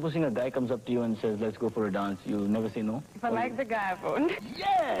 Oh, so supposing a guy comes up to you and says, let's go for a dance, you never say no? If I like the guy, I won't.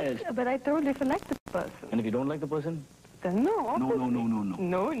 Yes! But I told you if I like the person. And if you don't like the person? Then no, obviously.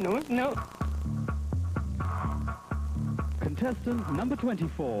 No. Contestant number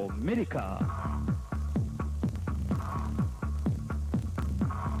 24, Mirika.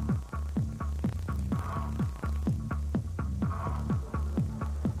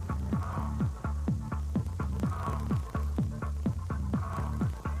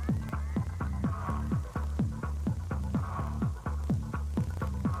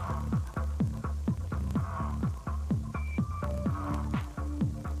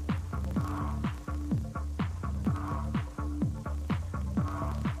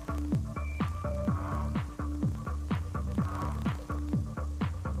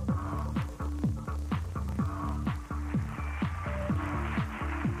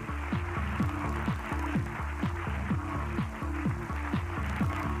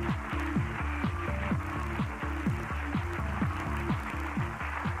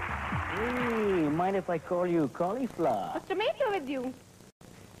 mind if I call you cauliflower? What's the matter with you?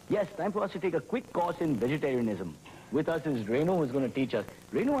 Yes, time for us to take a quick course in vegetarianism. With us is Renu, who's going to teach us.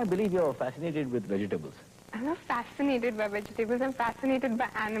 Renu, I believe you're fascinated with vegetables. I'm not fascinated by vegetables. I'm fascinated by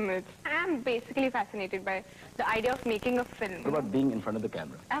animals. I'm basically fascinated by the idea of making a film. What about being in front of the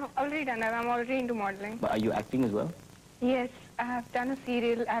camera? I've already done that. I'm already into modeling. But are you acting as well? Yes, I have done a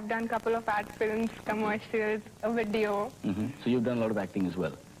serial. I've done a couple of ad films, commercials, a video. So you've done a lot of acting as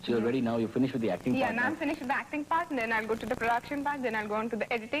well. So you're ready now, you're finished with the acting part. Yeah, now I'm finished with the acting part, and then I'll go to the production part, then I'll go on to the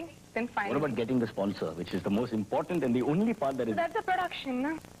editing, then finally. What about getting the sponsor, which is the most important and the only part that is... So that's the production,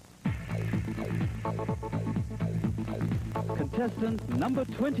 no? Contestant number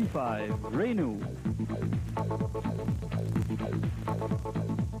 25, Renu.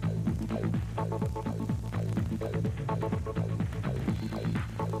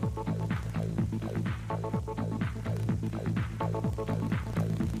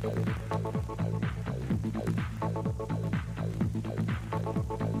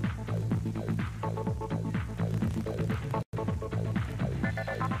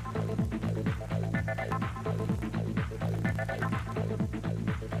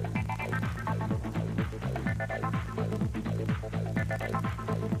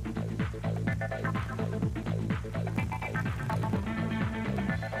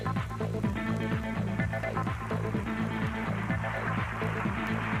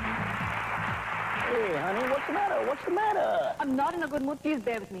 Hey, honey, what's the matter? What's the matter? I'm not in a good mood. Please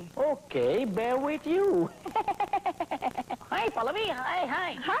bear with me. Okay, bear with you. Hi, Pallavi. Hi,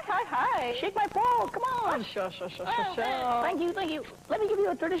 hi. Hi. Shake my paw. Come on. Sure. Thank you. Let me give you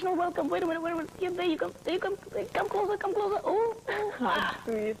a traditional welcome. Wait a minute. Yeah, there you come. Come closer. Oh. How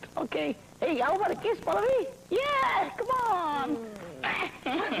sweet. Okay. Hey, how about a kiss, Pallavi? Yeah, come on.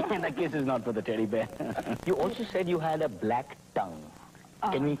 That kiss is not for the teddy bear. You also said you had a black tongue.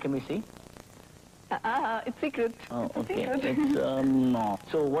 Can we see? It's secret. Oh, It's a okay. secret. It's no.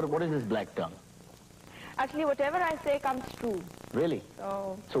 So what is this black tongue? Actually, whatever I say comes true. Really?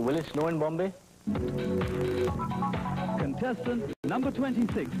 So will it snow in Bombay? Contestant number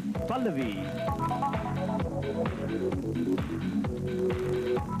 26, Pallavi.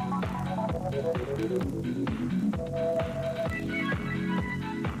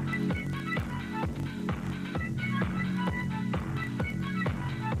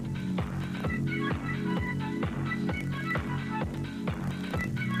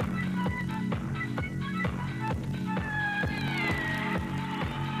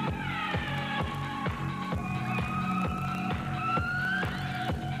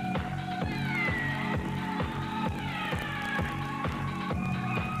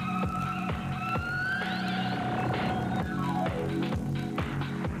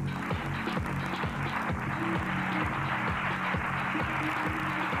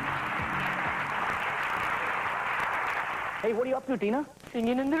 Hey, what are you up to, Tina?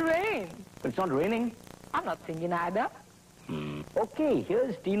 Singing in the rain. But it's not raining. I'm not singing either. Okay,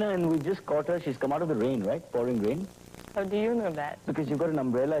 here's Tina, and we just caught her. She's come out of the rain, right? Pouring rain. How do you know that? Because you've got an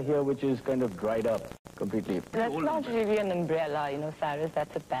umbrella here which is kind of dried up completely. That's not really an umbrella, you know, Cyrus.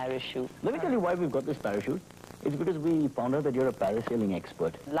 That's a parachute. Let me tell you why we've got this parachute. It's because we found out that you're a parasailing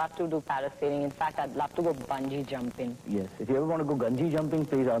expert. Love to do parasailing. In fact, I'd love to go bungee jumping. Yes. If you ever want to go gunji jumping,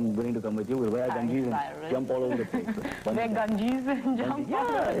 please, I'm willing to come with you. We'll wear gunjis and jump all over the place. Wear gunjis and jump all Yeah,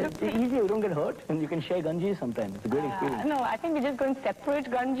 over the it's place. easy. You don't get hurt, and you can share gunjis sometime. It's a great experience. No, I think we just go and separate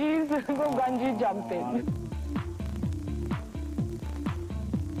gunjis and go bungee jumping.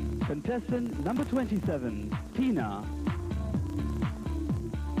 Contestant number 27, Tina.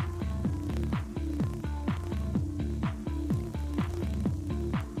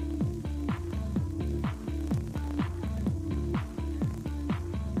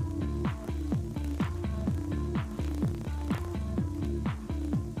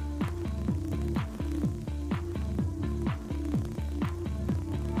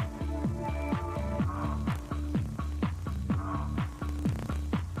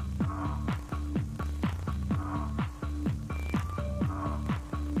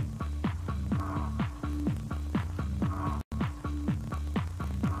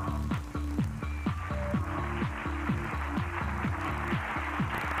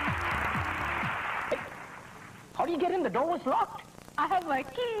 How do you get in? The door was locked. I have my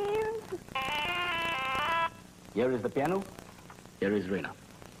keys. Here is the piano. Here is Reina.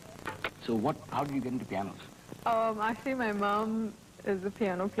 So how do you get into pianos? Actually, my mom is a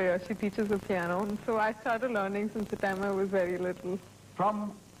piano player. She teaches the piano. So I started learning since the time I was very little.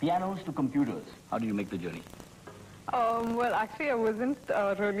 From pianos to computers, how do you make the journey? Well, actually, I wasn't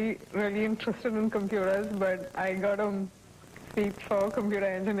really interested in computers, but I got a feet for computer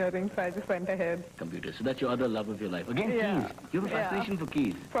engineering, so I just went ahead. Computers. So that's your other love of your life. Again, Yeah. keys. You have a fascination for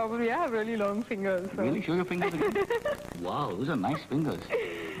keys. Probably, I have really long fingers. So. Really? Show your fingers again. Wow, those are nice fingers.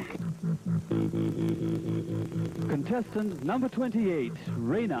 Contestant number 28,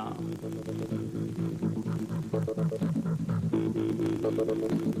 Reina.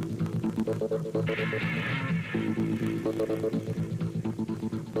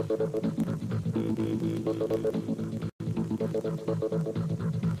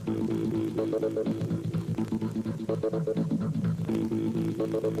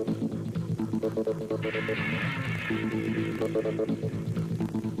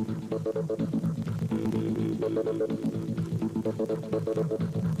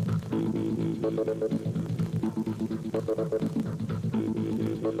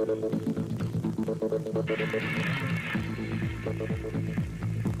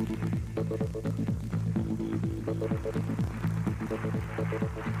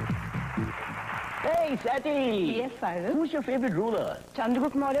 Hey, Sati! Yes, Cyrus. Who's your favorite ruler?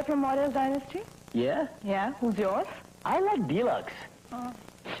 Chandragupta Maurya from Maurya's dynasty? Yeah? Yeah. Who's yours? I like deluxe.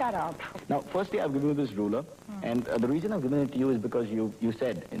 Shut up. Now, firstly, I've given you this ruler, and the reason I've given it to you is because you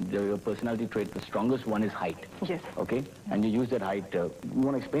said in your personality trait, the strongest one is height. Yes. Okay? And you use that height. You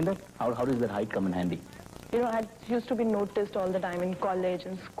want to explain that? How does that height come in handy? You know, I used to be noticed all the time in college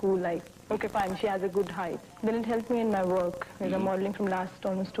and school, like, okay, fine, she has a good height. Then it helped me in my work, like I'm modeling from last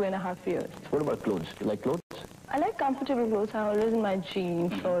almost 2.5 years. What about clothes? Do you like clothes? I like comfortable clothes. I'm always in my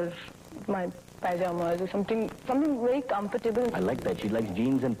jeans or my pajamas or something very comfortable. I like that. She likes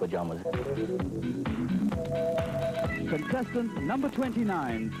jeans and pajamas. Contestant number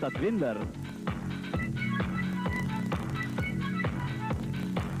 29, Satvinder.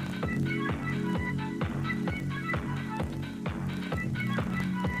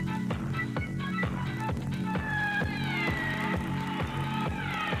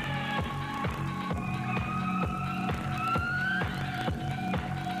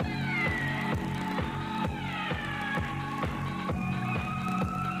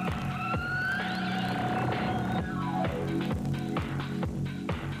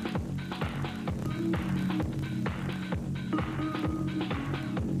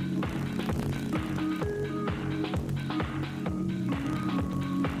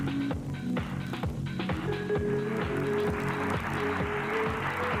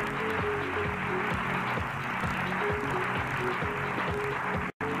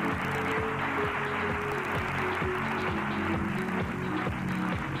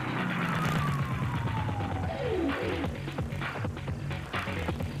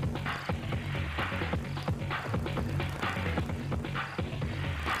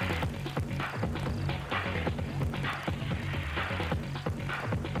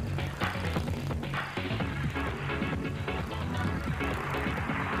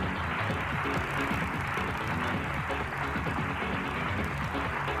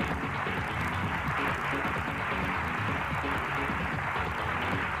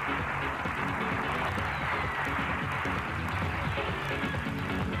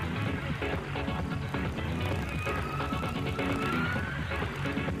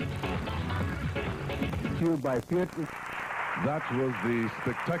 That was the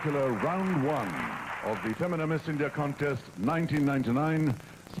spectacular round one of the Femina Miss India contest 1999,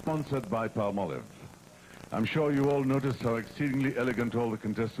 sponsored by Palmolive. I'm sure you all noticed how exceedingly elegant all the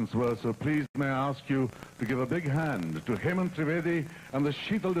contestants were, so please may I ask you to give a big hand to Hemant Trivedi and the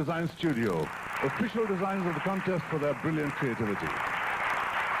Sheetal Design Studio, official designers of the contest, for their brilliant creativity.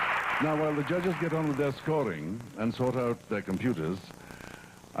 Now, while the judges get on with their scoring and sort out their computers,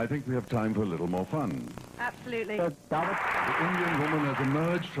 I think we have time for a little more fun. Absolutely. The Indian woman has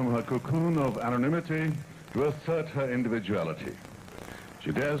emerged from her cocoon of anonymity to assert her individuality.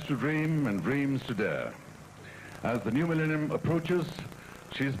 She dares to dream and dreams to dare. As the new millennium approaches,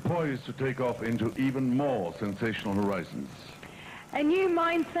 she is poised to take off into even more sensational horizons. A new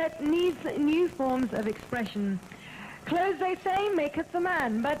mindset needs new forms of expression. Clothes, they say, maketh the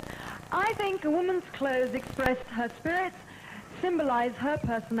man, but I think a woman's clothes express her spirit, symbolize her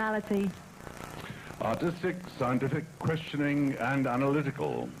personality. Artistic, scientific, questioning, and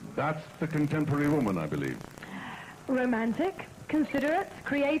analytical. That's the contemporary woman, I believe. Romantic, considerate,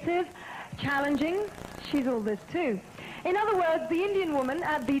 creative, challenging. She's all this too. In other words, the Indian woman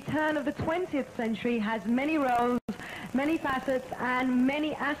at the turn of the 20th century has many roles, many facets, and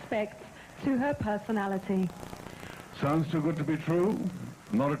many aspects to her personality. Sounds too good to be true?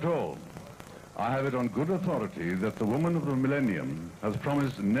 Not at all. I have it on good authority that the woman of the millennium has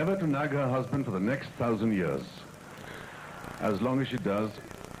promised never to nag her husband for the next 1,000 years. As long as he does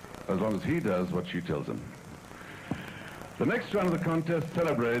what she tells him. The next round of the contest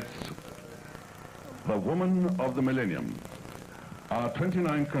celebrates the Woman of the Millennium. Our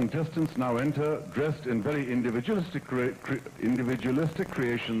 29 contestants now enter dressed in very individualistic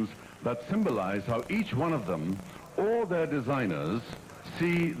creations that symbolize how each one of them or their designers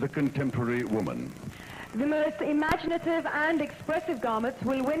see the contemporary woman. The most imaginative and expressive garments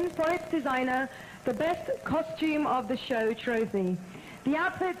will win for its designer the Best Costume of the Show trophy. The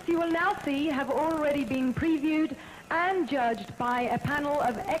outfits you will now see have already been previewed and judged by a panel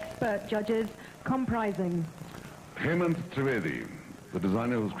of expert judges comprising Hemant Trivedi, the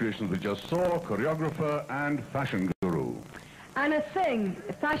designer whose creations we just saw, choreographer and fashion guru. Anna Singh,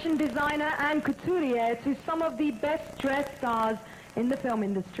 fashion designer and couturier to some of the best dressed stars in the film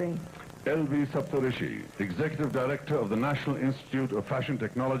industry. L.V. Saptarishi, executive director of the National Institute of Fashion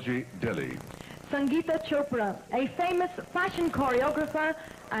Technology, Delhi. Sangeeta Chopra, a famous fashion choreographer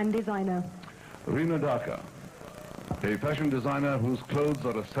and designer. Reena Dhaka, a fashion designer whose clothes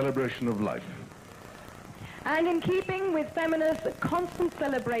are a celebration of life. And in keeping with Femina's constant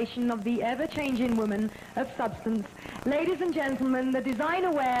celebration of the ever-changing woman of substance, ladies and gentlemen, the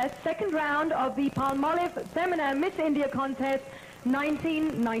designer wear second round of the Palmolive Femina Miss India contest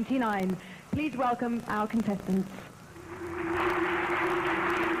 1999. Please welcome our contestants.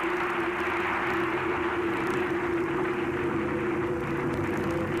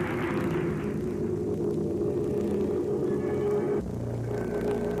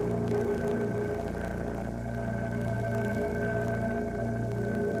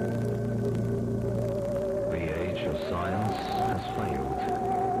 Science has failed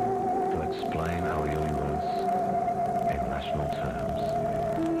to explain our universe in rational terms.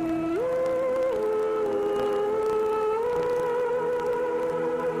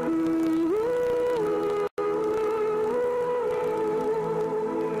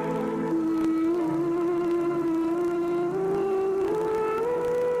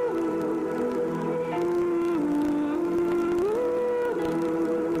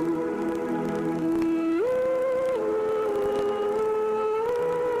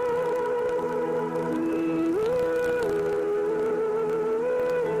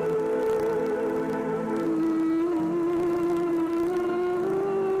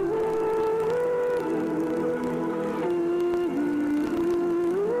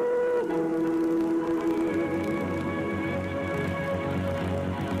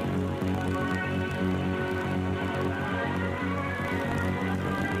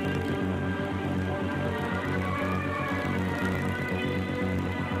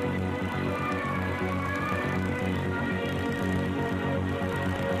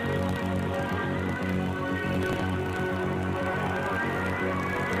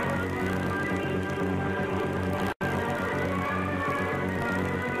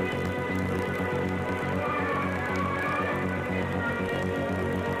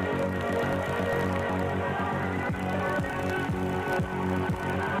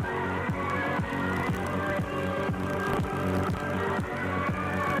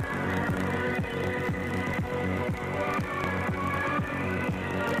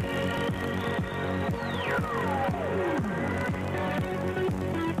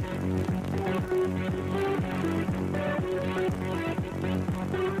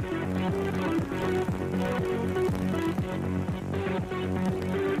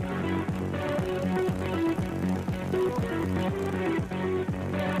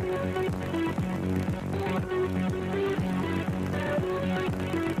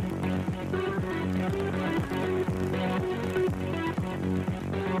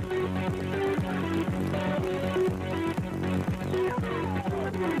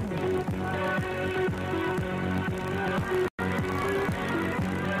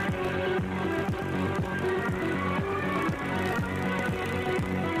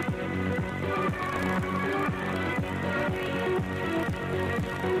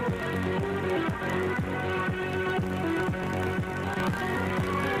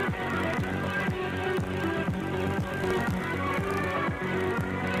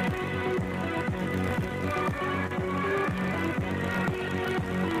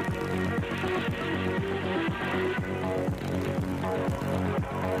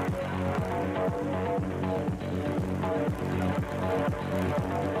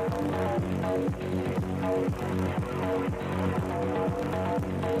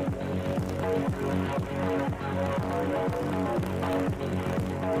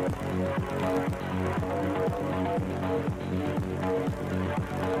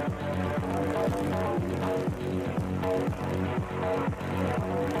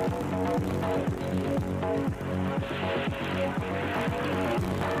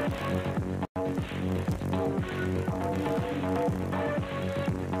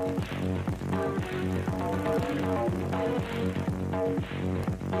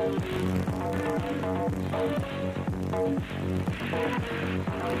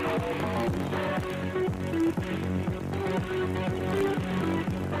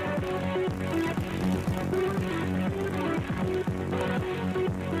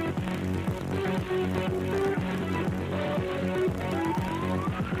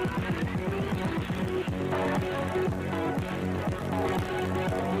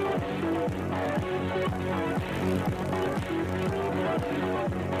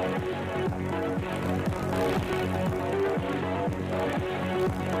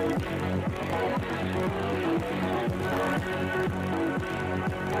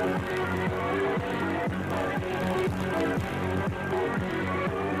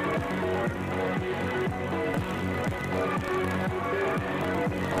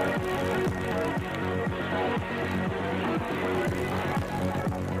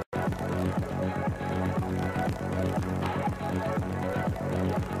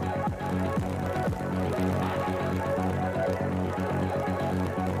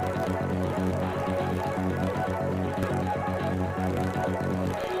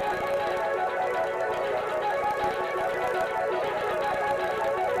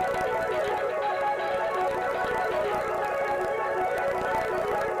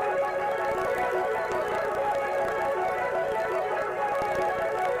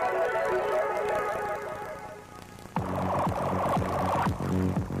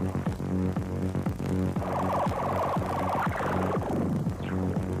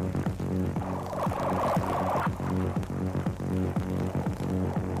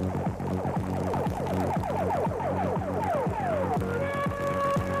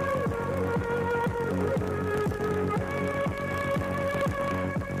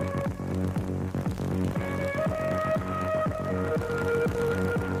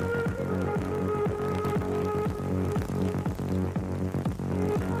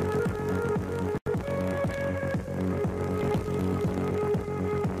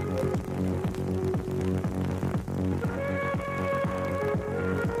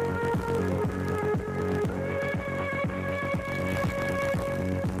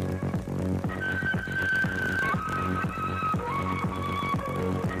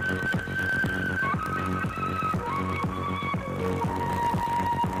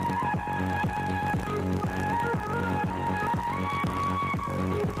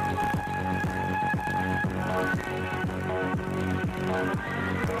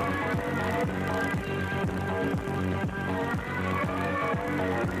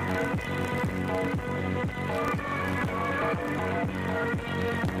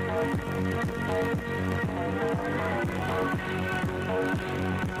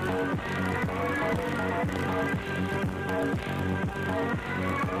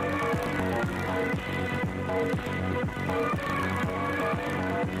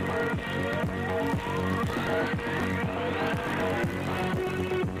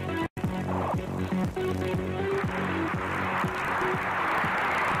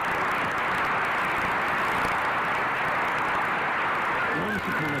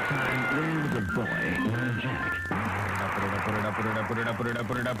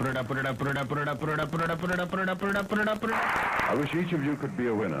 I wish each of you could be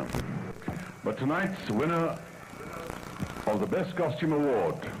a winner. But tonight's winner of the Best Costume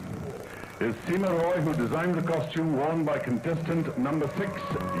Award is Seema Roy, who designed the costume worn by contestant number 6,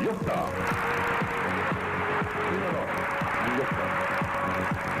 Yukta. Seema Roy and Yukta.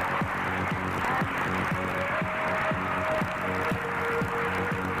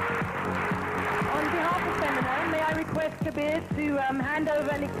 May I request Kabir to hand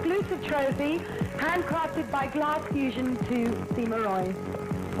over an exclusive trophy handcrafted by Glass Fusion to Seema Roy.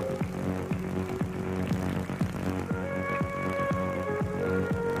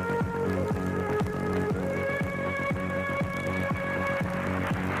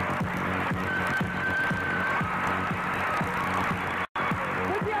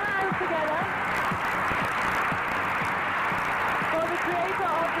 Put your hands together for the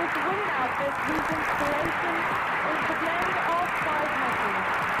creator of this winning outfit, whose inspiration is the blend of 5 metals: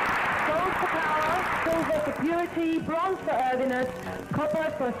 gold for power, silver for purity, bronze for earthiness, copper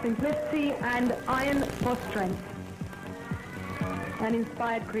for simplicity, and iron for strength. An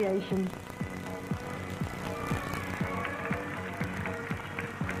inspired creation.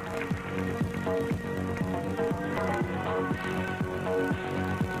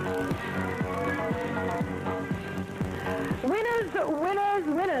 Winners, winners,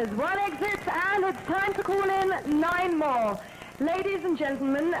 winners. 1 exit, and it's time to call in 9 more. Ladies and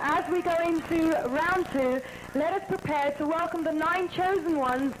gentlemen, as we go into round 2, let us prepare to welcome the 9 chosen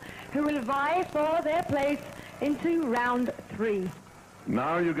ones who will vie for their place into round 3. 3.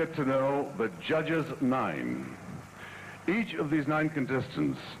 Now you get to know the judges' 9. Each of these 9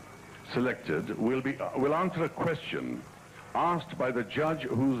 contestants selected will answer a question asked by the judge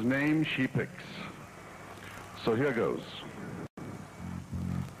whose name she picks. So here goes.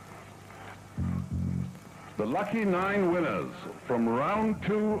 The lucky 9 winners from round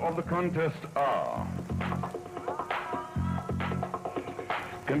 2 of the contest are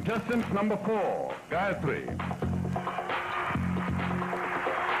contestant number 4, Gayatri.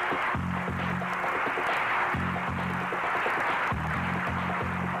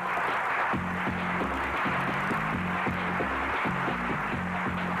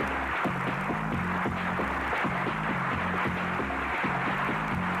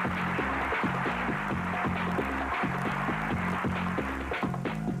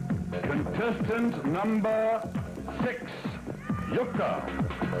 Contestant number 6, Yuka.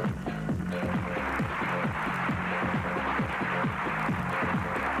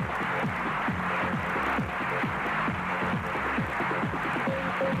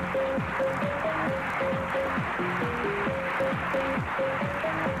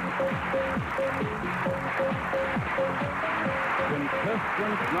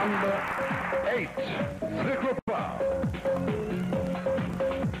 Contestant number 8, Srikrupa.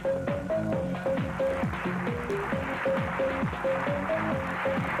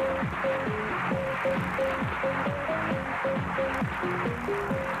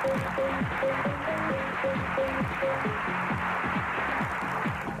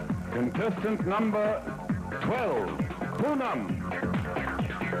 Contestant number 12, Poonam.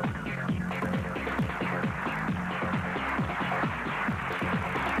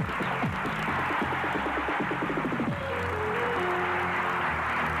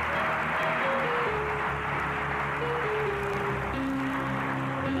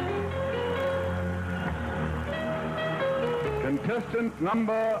 Contestant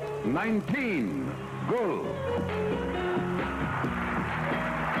number 19, Gul.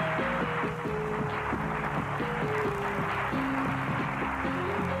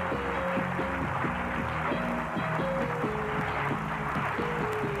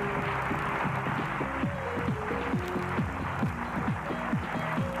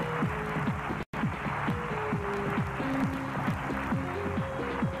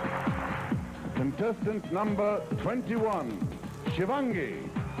 Contestant number 21, Shivangi.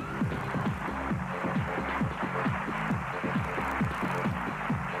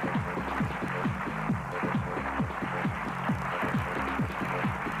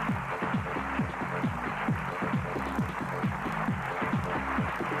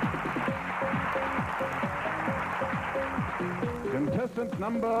 Contestant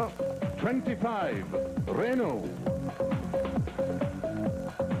number 25, Renu.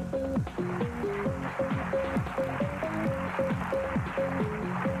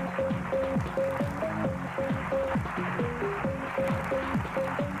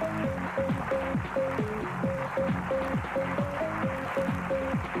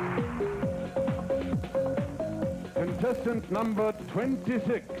 Contestant number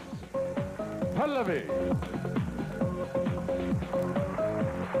 26, Pallavi.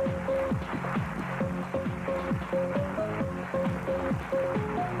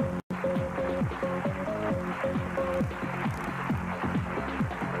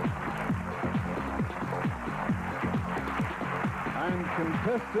 And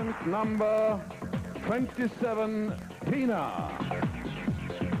contestant number 27, Tina.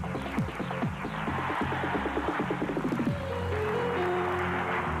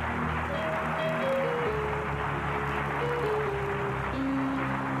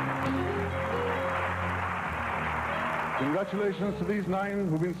 Congratulations to these 9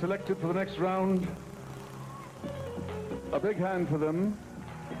 who've been selected for the next round. A big hand for them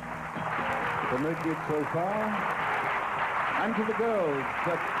for making it so far. And to the girls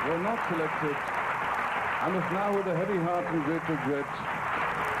that were not selected, and is now with a heavy heart and great regret,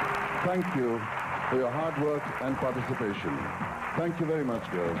 thank you for your hard work and participation. Thank you very much,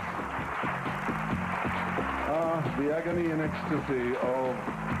 girls. The agony and ecstasy of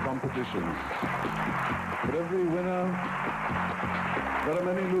competitions. For every winner, there are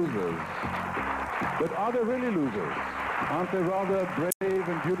many losers. But are there really losers? Aren't they rather brave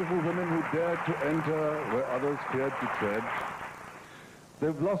and beautiful women who dared to enter where others feared to tread?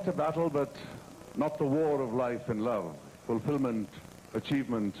 They've lost a battle, but not the war of life and love, fulfillment,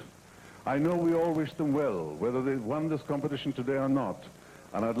 achievement. I know we all wish them well, whether they've won this competition today or not.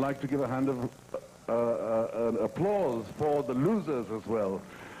 And I'd like to give a hand of applause for the losers as well,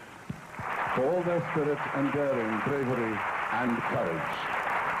 for all their spirit and daring, bravery and courage.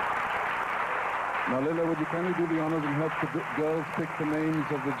 Now, Leila, would you kindly do the honors and help the girls pick the names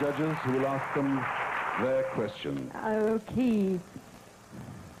of the judges who will ask them their question? Okay.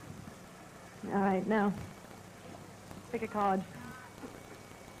 All right, now, pick a card.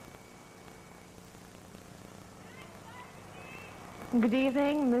 Good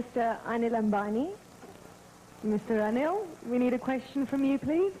evening, Mr. Anil Ambani. Mr. Anil, we need a question from you,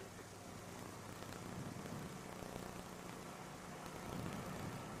 please.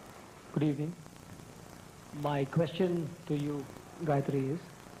 Good evening. My question to you, Gayatri, is,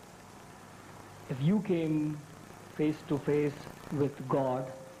 if you came face to face with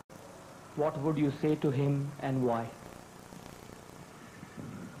God, what would you say to him and why?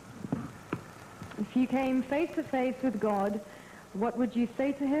 If you came face to face with God, what would you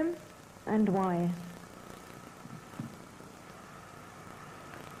say to him and why?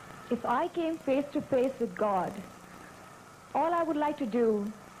 If I came face to face with God, all I would like to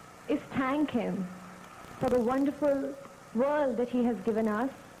do is thank him for the wonderful world that he has given us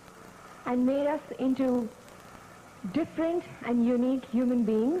and made us into different and unique human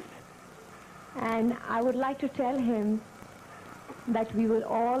beings. And I would like to tell him that we will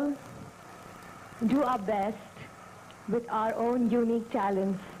all do our best with our own unique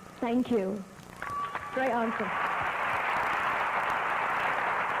talents. Thank you. Great answer.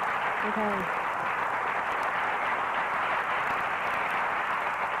 Okay.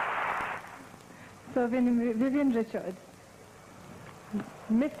 So Vivian Richard.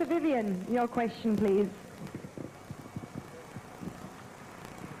 Mr. Vivian, your question, please.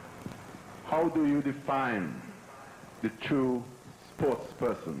 How do you define the true sports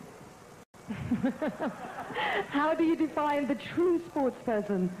person? How do you define the true sports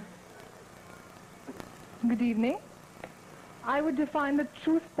person? Good evening. I would define the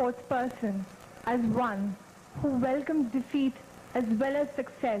true sports person as one who welcomes defeat as well as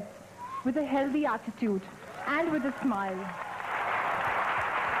success with a healthy attitude and with a smile.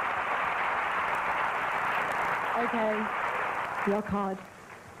 Okay, your card.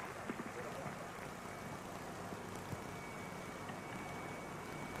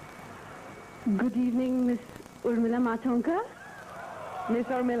 Good evening, Miss Urmila Matonka. Miss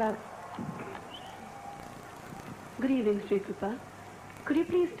Urmila. Good evening, Sri Kripa. Could you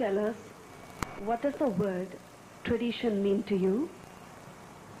please tell us, what does the word tradition mean to you?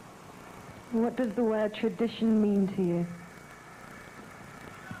 What does the word tradition mean to you?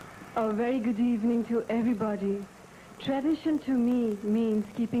 A very good evening to everybody. Tradition to me means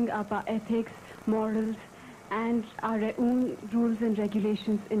keeping up our ethics, morals, and our own rules and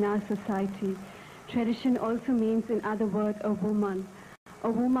regulations in our society. Tradition also means, in other words, a woman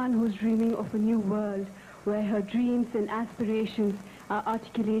who's dreaming of a new world where her dreams and aspirations are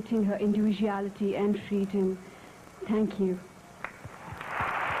articulating her individuality and freedom. Thank you.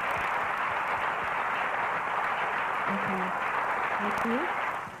 Okay. Thank you.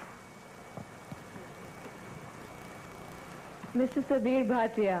 Mr. Sabir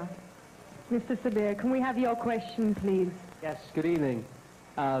Bhatia. Mr. Sabir, can we have your question, please? Yes, good evening.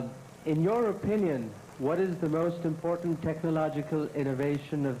 In your opinion, what is the most important technological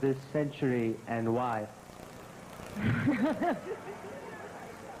innovation of this century and why? Have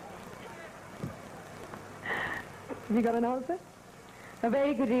you got an answer? A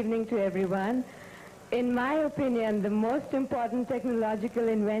very good evening to everyone. In my opinion, the most important technological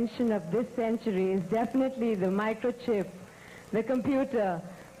invention of this century is definitely the microchip, the computer,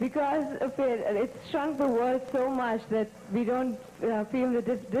 because of it, it's shrunk the world so much that we don't feel the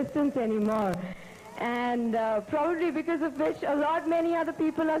distance anymore. And probably because of which many other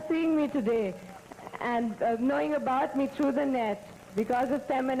people are seeing me today and knowing about me through the net because of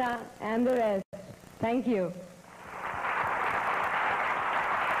Femina and the rest. Thank you.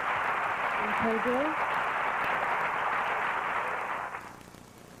 Thank you.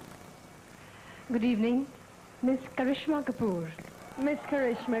 Good evening, Miss Karishma Kapoor. Miss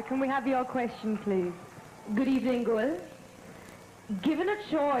Karishma, can we have your question, please? Good evening, Gul. Given a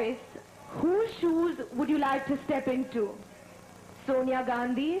choice, whose shoes would you like to step into? Sonia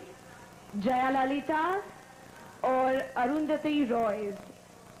Gandhi's, Jaya Lalita's, or Arundhati Roy's?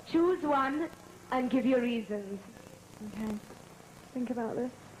 Choose one and give your reasons. Okay. Think about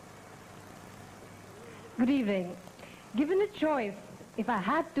this. Good evening. Given a choice, if I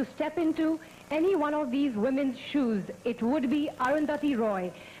had to step into any one of these women's shoes, it would be Arundhati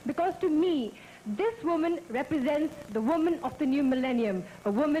Roy. Because to me, this woman represents the woman of the new millennium,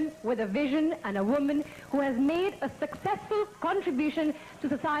 a woman with a vision and a woman who has made a successful contribution to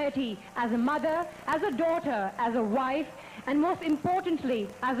society as a mother, as a daughter, as a wife, and most importantly,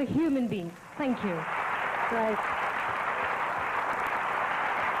 as a human being. Thank you. Right.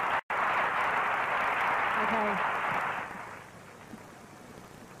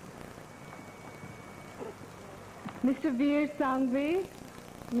 Mr. Veer Sangvi.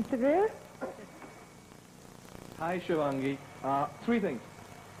 Mr. Veer? Hi, Shivangi. Three things.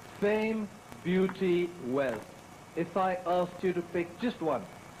 Fame, beauty, wealth. If I asked you to pick just one,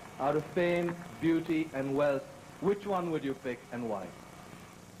 out of fame, beauty, and wealth, which one would you pick and why?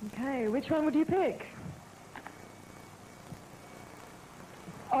 Okay, which one would you pick?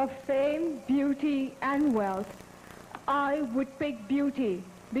 Of fame, beauty, and wealth, I would pick beauty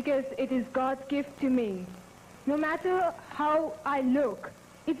because it is God's gift to me. No matter how I look,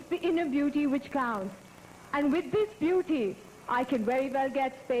 it's the inner beauty which counts. And with this beauty, I can very well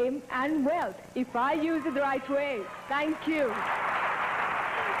get fame and wealth if I use it the right way. Thank you.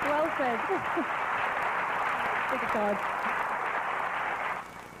 Well said. Take a card.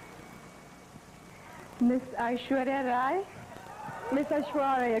 Miss Aishwarya Rai. Miss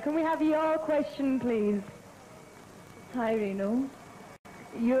Aishwarya, can we have your question, please? Hi, Renu.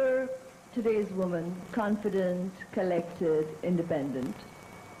 You're today's woman, confident, collected, independent.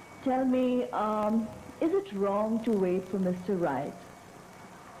 Tell me, is it wrong to wait for Mr. Right?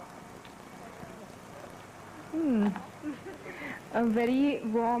 A very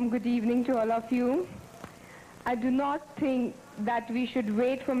warm good evening to all of you. I do not think that we should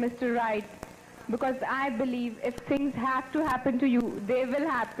wait for Mr. Right, because I believe if things have to happen to you, they will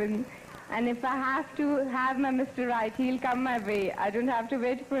happen. And if I have to have my Mr. Right, he'll come my way. I don't have to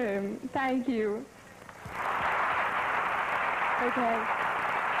wait for him. Thank you. Okay.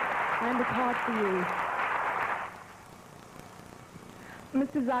 And a card for you.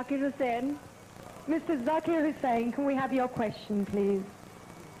 Mr. Zakir Hussain. Mr. Zakir Hussain, can we have your question, please?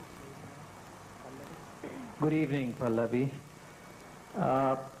 Good evening, Pallavi.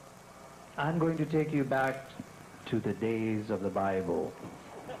 I'm going to take you back to the days of the Bible.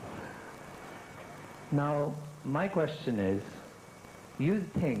 Now, my question is, you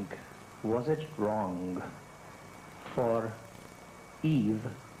think, was it wrong for Eve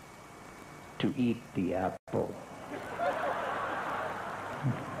to eat the apple?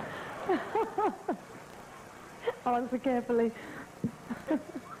 Answer carefully.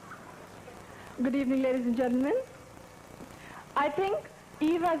 Good evening, ladies and gentlemen. I think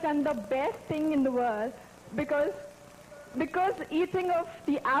Eve has done the best thing in the world because eating of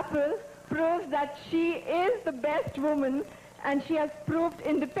the apple proves that she is the best woman and she has proved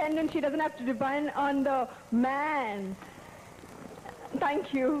independent. She doesn't have to depend on the man.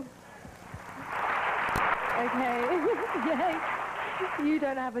 Thank you. Okay. Yes. You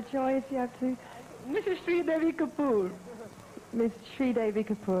don't have a choice. You have to. Mrs. Sridevi Kapoor. Miss Sridevi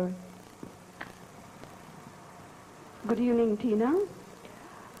Kapoor. Good evening, Tina.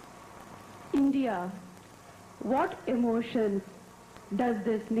 India, what emotions does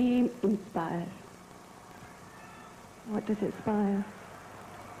this name inspire? What does it inspire?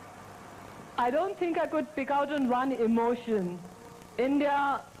 I don't think I could pick out on one emotion.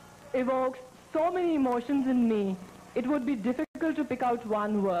 India evokes so many emotions in me. It would be difficult to pick out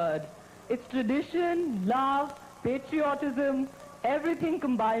one word. It's tradition, love, patriotism, everything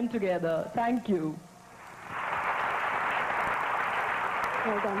combined together. Thank you.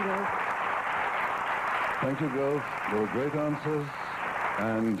 Well done, girls. Thank you, girls. They were great answers.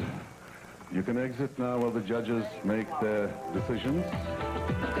 And you can exit now while the judges make their decisions.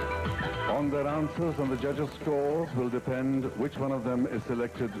 On their answers and the judges' scores will depend which one of them is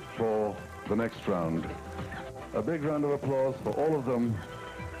selected for the next round. A big round of applause for all of them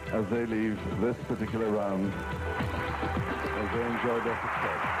as they leave this particular round, as they enjoy their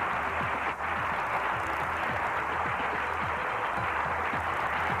success.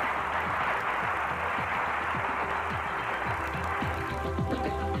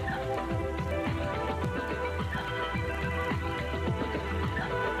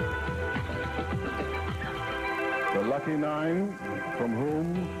 The lucky 9, from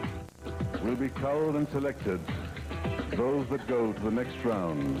whom will be culled and selected those that go to the next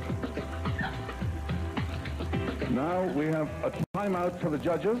round. Now we have a timeout for the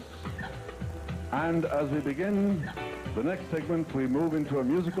judges, and as we begin the next segment, we move into a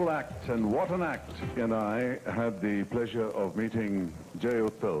musical act, and what an act! And I had the pleasure of meeting Jay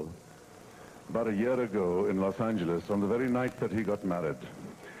Uttal about a year ago in Los Angeles on the very night that he got married.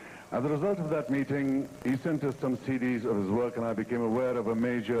 As a result of that meeting, he sent us some CDs of his work, and I became aware of a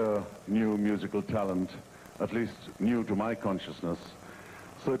major new musical talent, at least new to my consciousness.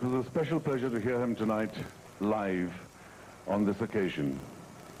 So it was a special pleasure to hear him tonight live on this occasion.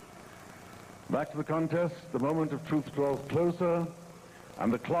 Back to the contest, the moment of truth draws closer,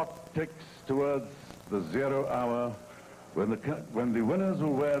 and the clock ticks towards the 0 hour when the winners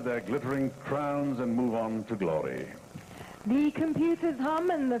will wear their glittering crowns and move on to glory. The computers hum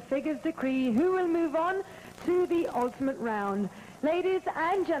and the figures decree who will move on to the ultimate round. Ladies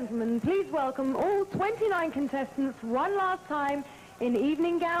and gentlemen, please welcome all 29 contestants one last time in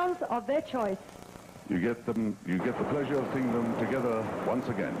evening gowns of their choice. You get the pleasure of seeing them together once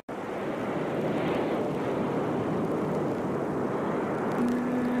again.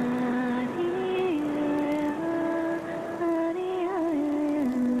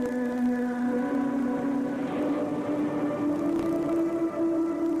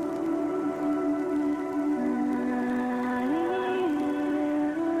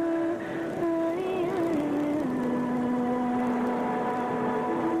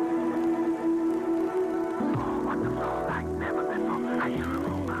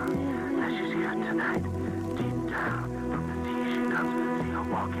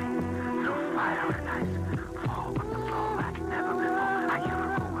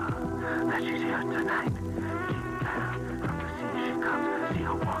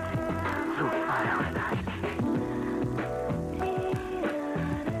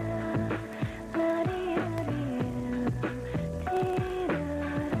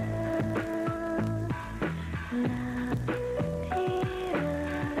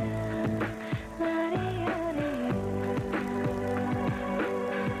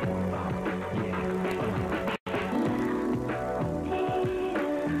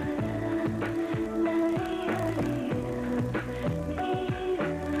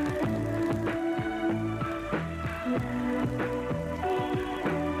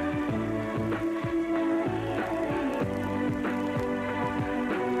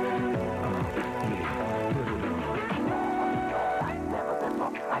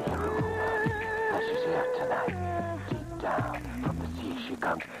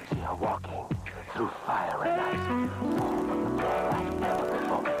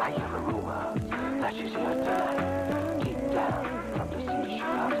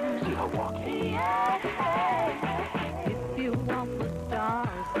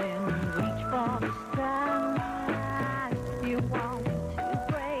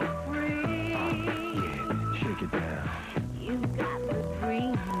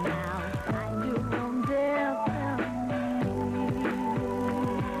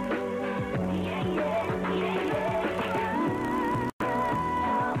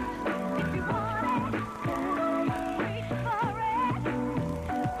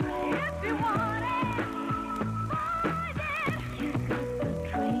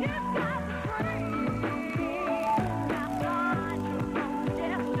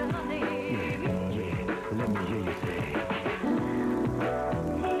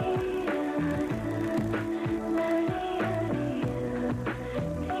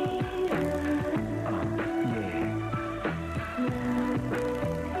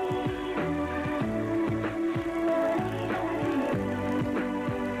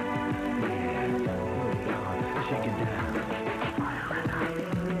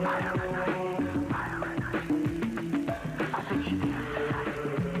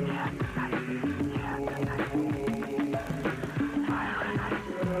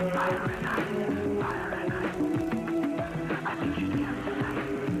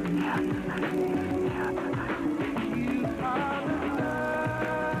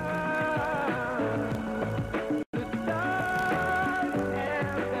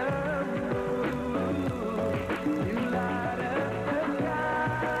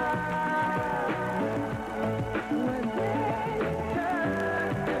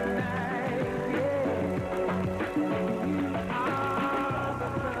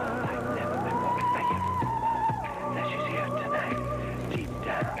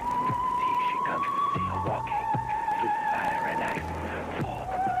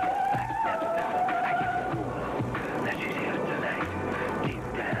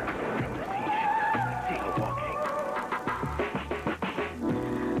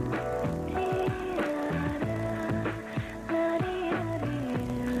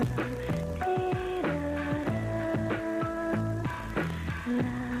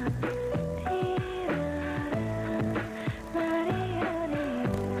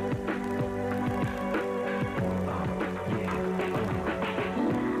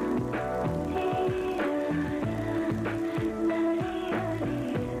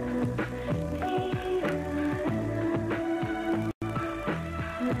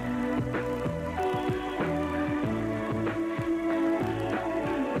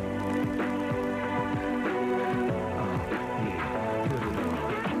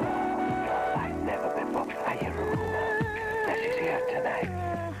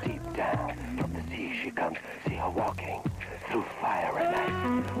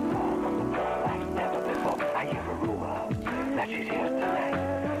 that she's here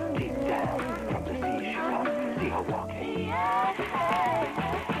tonight. Deep down from the sea she comes.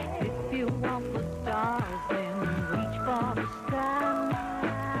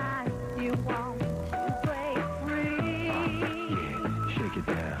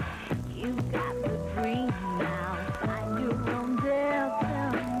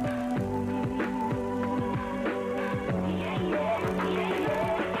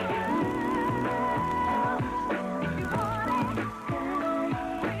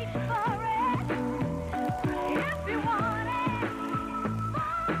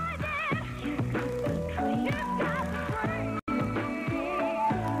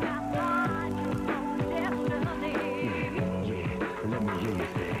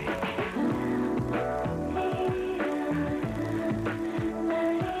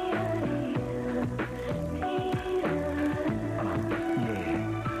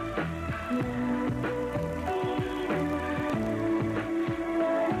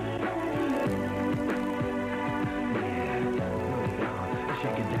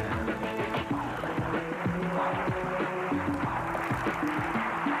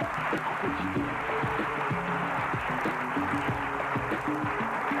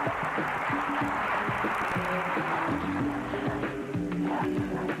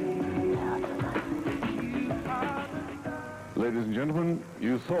 Ladies and gentlemen,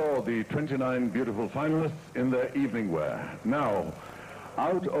 you saw the 29 beautiful finalists in their evening wear. Now,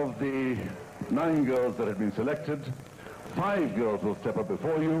 out of the 9 girls that have been selected, 5 girls will step up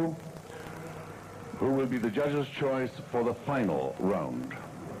before you, who will be the judges' choice for the final round.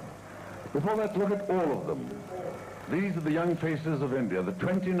 Before that, look at all of them. These are the young faces of India, the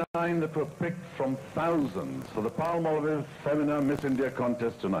 29 that were picked from thousands for the Palmolive Femina Miss India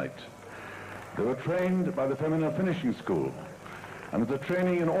contest tonight. They were trained by the Femina Finishing School, and it's a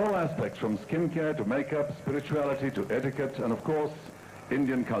training in all aspects, from skincare to makeup, spirituality to etiquette, and of course,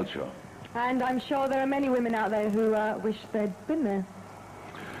 Indian culture. And I'm sure there are many women out there who wish they'd been there.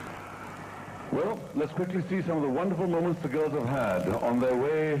 Well, let's quickly see some of the wonderful moments the girls have had on their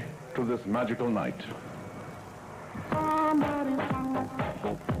way to this magical night.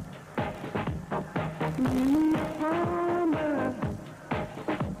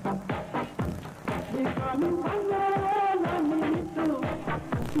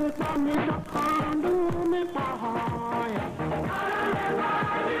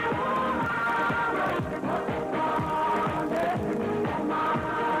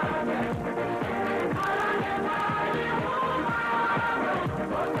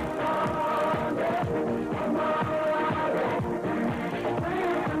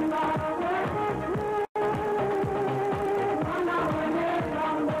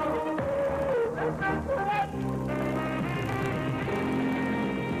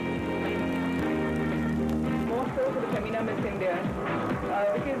 Femina Miss India,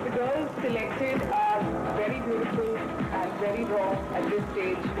 because the girls selected are very beautiful and very raw at this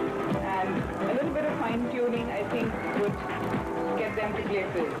stage, and a little bit of fine-tuning, I think, would get them to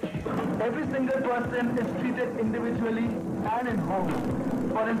places. Every single person is treated individually and in home.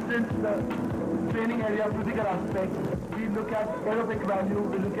 For instance, the training area, physical aspects, we look at aerobic value,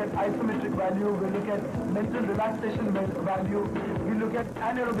 we look at isometric value, we look at mental relaxation value, we look at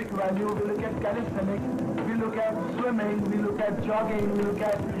anaerobic value, we look at calisthenics, we look at swimming, we look at jogging, we look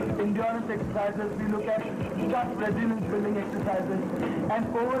at endurance exercises, we look at tough resilience building exercises,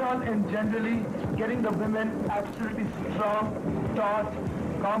 and overall and generally getting the women absolutely strong, taut,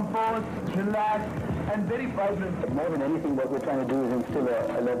 composed, relaxed, and very vibrant. More than anything, what we're trying to do is instill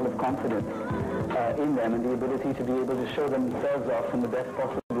a level of confidence in them, and the ability to be able to show themselves off in the best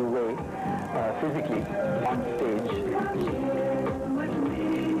possible way, physically, on stage.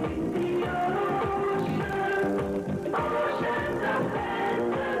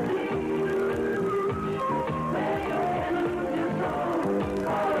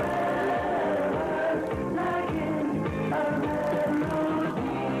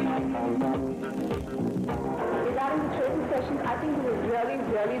 I think he was really,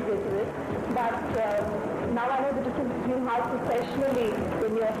 really good, but now I know the difference between how professionally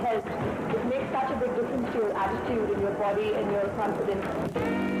when you're helped, it makes such a big difference to your attitude and your body and your confidence.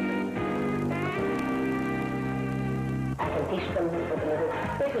 I can teach them with a little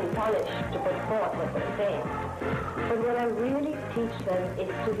spit and polish to put forth what they're saying. But what I really teach them is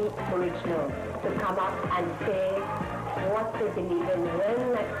to be original, to come up and say what they believe in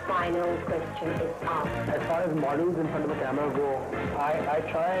when that final question is asked. As far as models in front of a camera go, I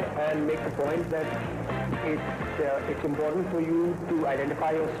try and make the point that it's important for you to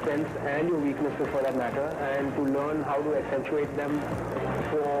identify your strengths and your weaknesses for that matter, and to learn how to accentuate them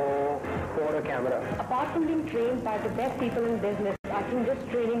for a camera. Apart from being trained by the best people in business, I think this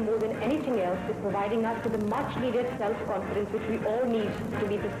training more than anything else is providing us with the much needed self-confidence which we all need to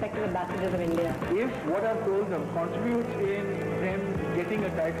be prospective ambassadors of India. If what I've told them contributes in them getting a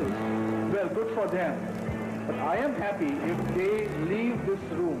title, well, good for them. But I am happy if they leave this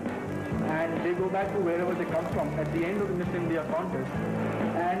room and they go back to wherever they come from at the end of the Miss India contest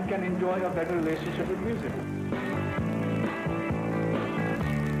and can enjoy a better relationship with music.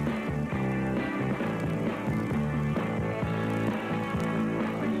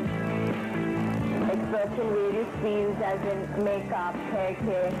 Experts in various fields as in makeup, hair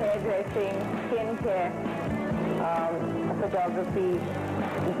care, hairdressing, skin care, photography,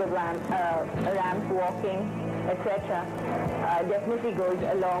 ramp walking, etc. Definitely goes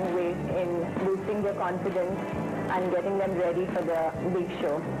a long way in boosting their confidence and getting them ready for the big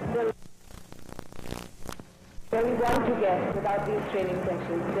show. Where we want to get without these training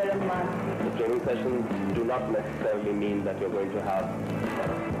sessions, they're a must. The training sessions do not necessarily mean that you're going to have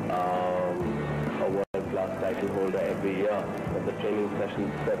a world-class title holder every year, but the training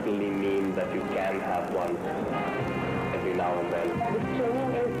sessions certainly mean that you can have one every now and then. This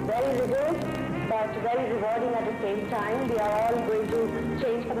training is very rigorous, but very rewarding at the same time. We are all going to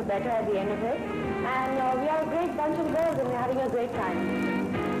change for the better at the end of it. And we are a great bunch of girls and we're having a great time.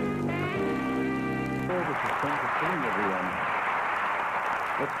 Thank you, everyone.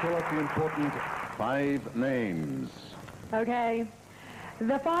 Let's call out the important 5 names. Okay.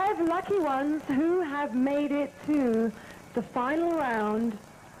 The 5 lucky ones who have made it to the final round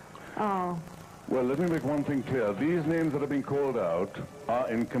are... Well, let me make one thing clear. These names that have been called out are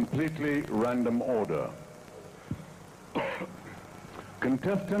in completely random order.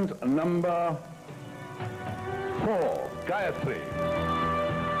 Contestant number 4, Gayatri.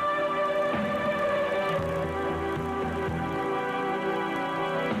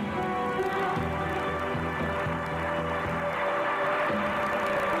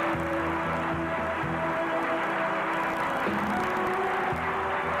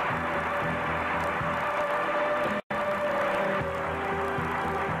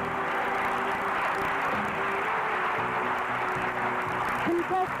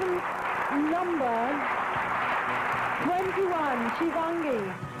 Contestant number 21, Shivangi.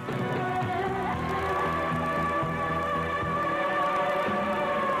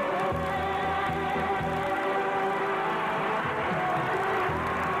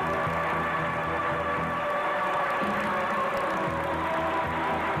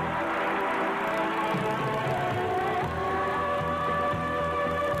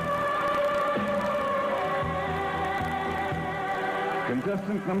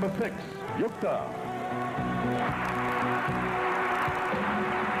 Contestant number 6, Yukta.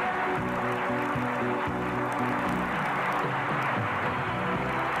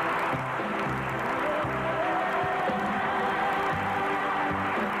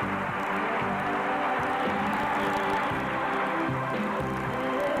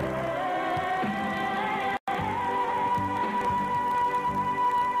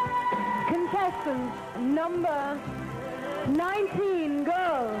 Contestant number 19,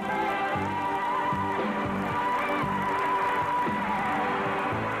 girl.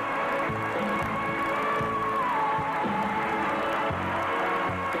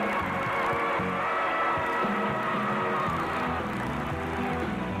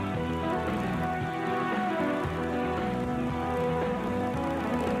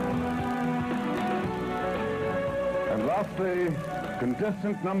 And lastly,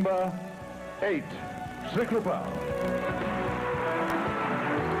 contestant number 8, Srikrupa.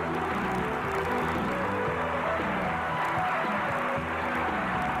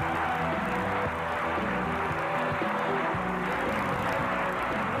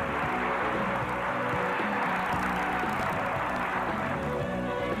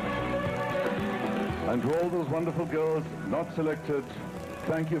 And to all those wonderful girls not selected,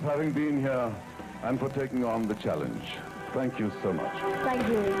 thank you for having been here and for taking on the challenge. Thank you so much. Thank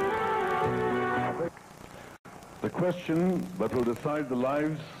you. The question that will decide the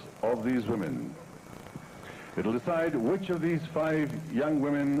lives of these women. It'll decide which of these 5 young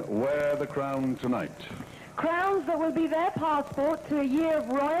women wear the crown tonight. Crowns that will be their passport to a year of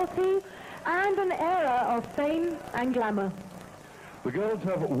royalty and an era of fame and glamour. The girls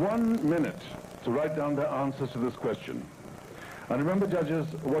have 1 minute to write down their answers to this question. And remember, judges,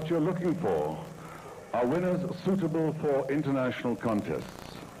 what you're looking for are winners suitable for international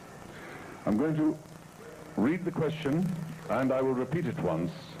contests. I'm going to read the question, and I will repeat it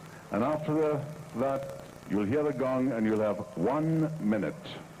once, and after that, you'll hear the gong, and you'll have 1 minute.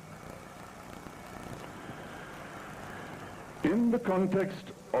 In the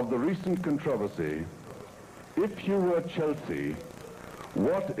context of the recent controversy, if you were Chelsea,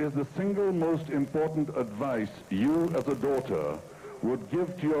 what is the single most important advice you as a daughter would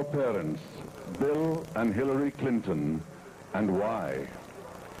give to your parents, Bill and Hillary Clinton, and why?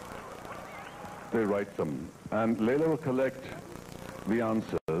 They write them, and Leila will collect the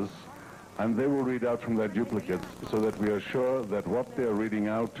answers, and they will read out from their duplicates so that we are sure that what they're reading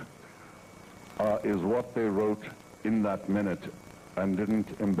out is what they wrote in that minute and didn't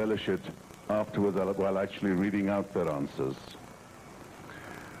embellish it afterwards while actually reading out their answers.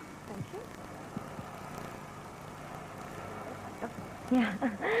 Yeah.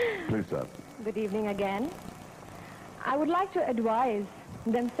 Please, sir. Good evening again. I would like to advise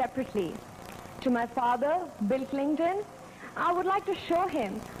them separately. To my father, Bill Clinton, I would like to show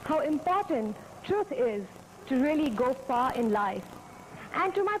him how important truth is to really go far in life.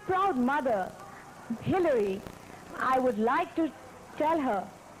 And to my proud mother, Hillary, I would like to tell her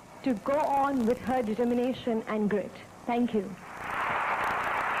to go on with her determination and grit. Thank you.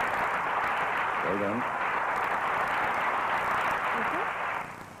 Well done.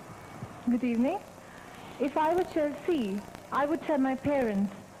 Good evening. If I were Chelsea, I would tell my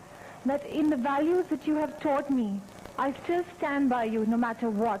parents that in the values that you have taught me, I still stand by you no matter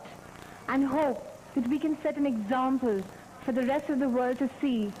what, and hope that we can set an example for the rest of the world to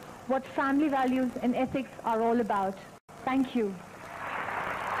see what family values and ethics are all about. Thank you.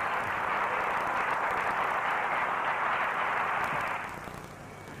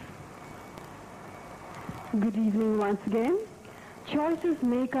 Good evening once again. Choices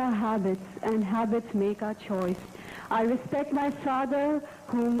make our habits, and habits make our choice. I respect my father,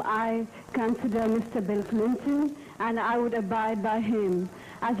 whom I consider Mr. Bill Clinton, and I would abide by him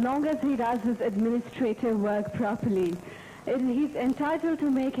as long as he does his administrative work properly. He's entitled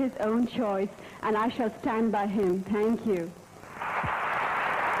to make his own choice, and I shall stand by him. Thank you.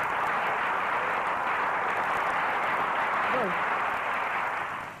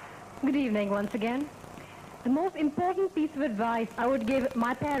 Good evening once again. The most important piece of advice I would give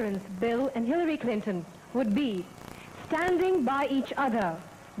my parents, Bill and Hillary Clinton, would be standing by each other,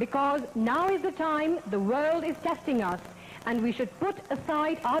 because now is the time the world is testing us, and we should put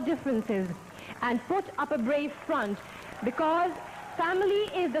aside our differences and put up a brave front, because family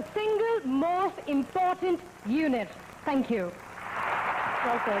is the single most important unit. Thank you.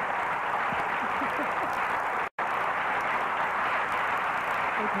 Well said.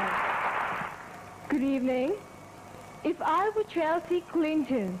 Okay. Good evening. If I were Chelsea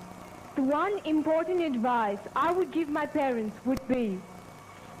Clinton, the one important advice I would give my parents would be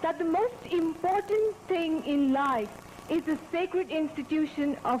that the most important thing in life is the sacred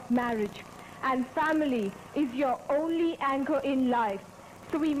institution of marriage, and family is your only anchor in life.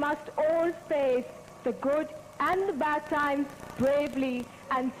 So we must all face the good and the bad times bravely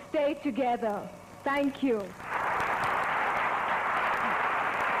and stay together. Thank you.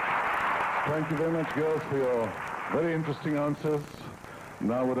 Thank you very much, girls, for your very interesting answers.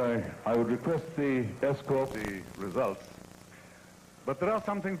 Now I would request the escort the results. But there are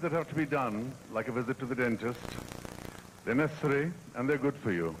some things that have to be done, like a visit to the dentist. They're necessary and they're good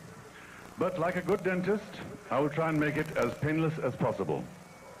for you. But like a good dentist, I will try and make it as painless as possible.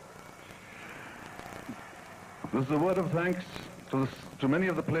 This is a word of thanks to many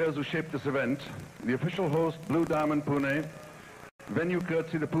of the players who shaped this event. The official host, Blue Diamond Pune, venue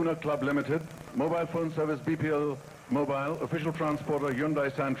courtesy the Pune Club Limited, mobile phone service BPL Mobile, official transporter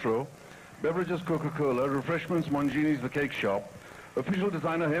Hyundai Santro, beverages Coca-Cola, refreshments Mongini's The Cake Shop, official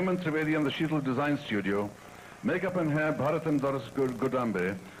designer Hemant Trivedi and the Sheetal Design Studio, makeup and hair Bharat and Doris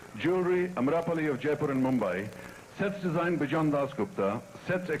Godambe, jewelry Amrapali of Jaipur and Mumbai, sets design Bijan Das Gupta,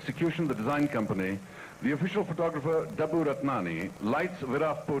 sets execution the design company, the official photographer Dabu Ratnani, lights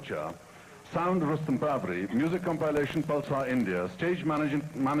Viraf Pocha, sound Rustam Pavri, music compilation Pulsar India, stage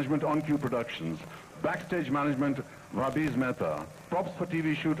management On Cue Productions, backstage management Vabiz Mehta, props for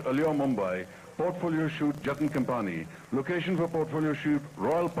TV shoot Allure Mumbai, portfolio shoot Jatan Company, location for portfolio shoot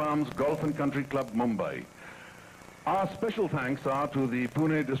Royal Palms Golf and Country Club Mumbai. Our special thanks are to the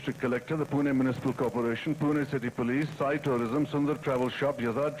Pune District Collector, the Pune Municipal Corporation, Pune City Police, Sai Tourism, Sundar Travel Shop,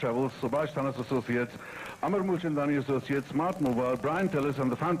 Yazad Travels, Subhash Thanas Associates, Amar Mulchandani Associates, Smart Mobile, Brian Tellis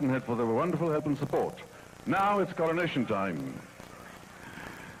and the Fountainhead for their wonderful help and support. Now it's coronation time.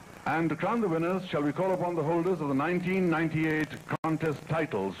 And to crown the winners, shall we call upon the holders of the 1998 contest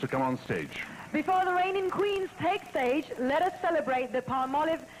titles to come on stage. Before the reigning queens take stage, let us celebrate the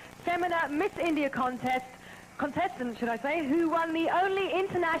Palmolive Femina Miss India contestant, should I say, who won the only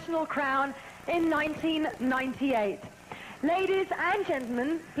international crown in 1998. Ladies and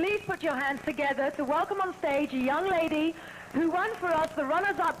gentlemen, please put your hands together to welcome on stage a young lady who won for us the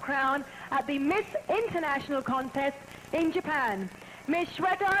runners-up crown at the Miss International contest in Japan, Miss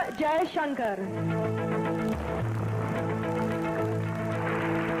Shweta Jayashankar.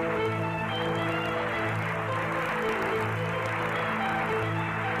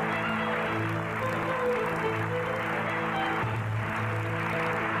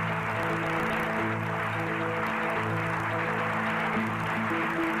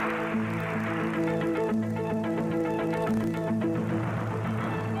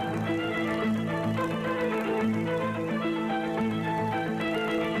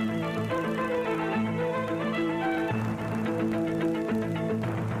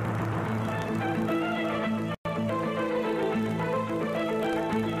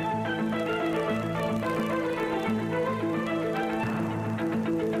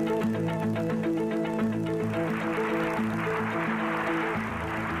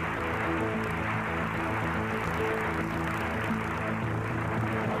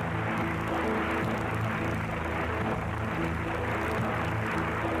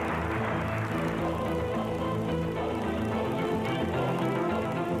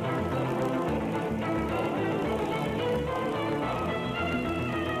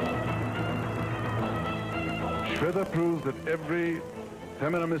 Shweta proves that every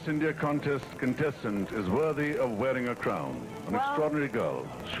Femina Miss India contest contestant is worthy of wearing a crown. An extraordinary girl,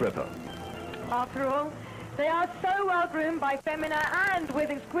 Shweta. After all, they are so well groomed by Femina and with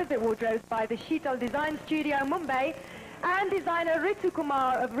exquisite wardrobes by the Sheetal Design Studio Mumbai. and designer Ritu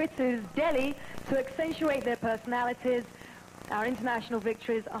Kumar of Ritu's Delhi to accentuate their personalities. Our international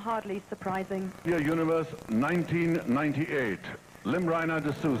victories are hardly surprising. Universe 1998, Limrina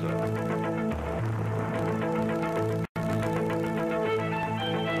D'Souza.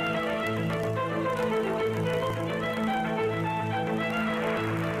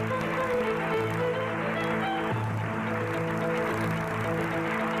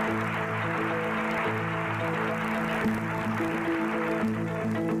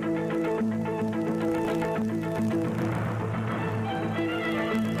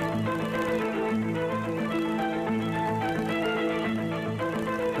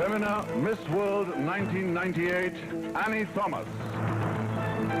 Femina Miss World 1998, Annie Thomas.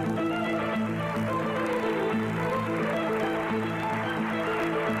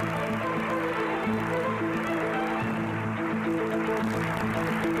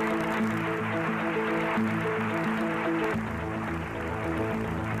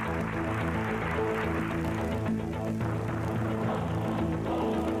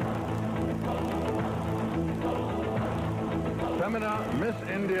 Femina Miss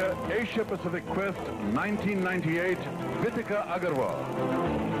India Asia Pacific Quest 1998, Vitika Agarwal.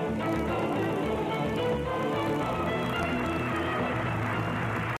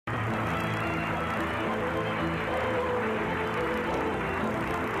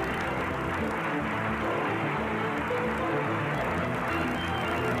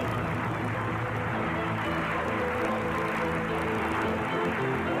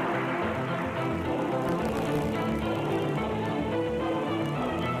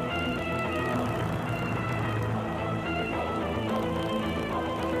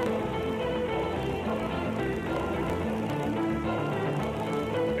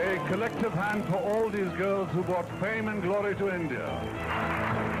 Collective hand for all these girls who brought fame and glory to India.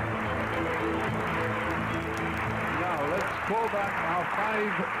 Now let's call back our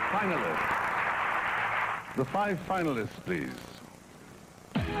 5 finalists. The 5 finalists, please.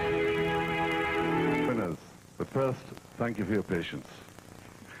 Winners. But first, thank you for your patience.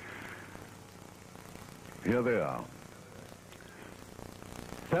 Here they are.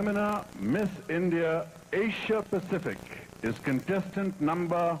 Femina Miss India Asia Pacific is contestant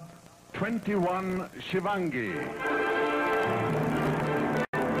number 21, Shivangi.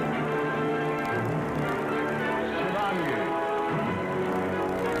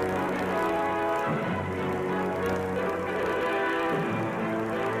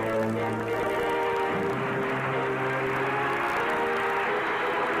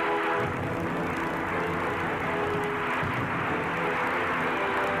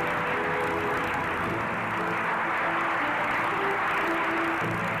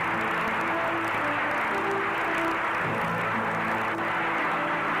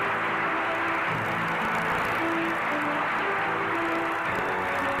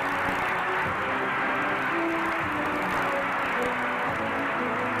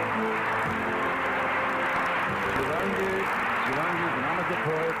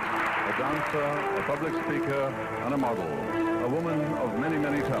 A public speaker, and a model, a woman of many,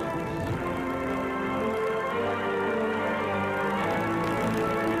 many talents.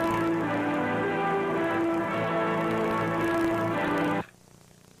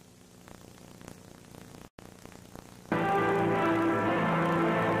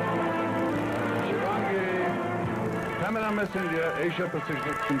 Shivangi, Femina Miss India, Asia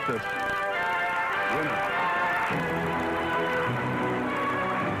Pacific Princess, winner.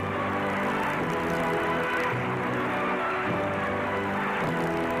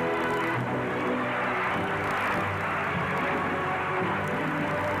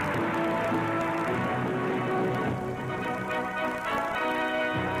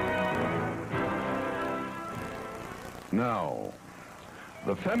 Now,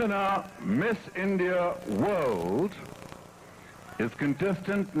 the Femina Miss India World is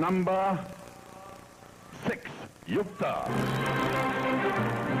contestant number 6, Yukta.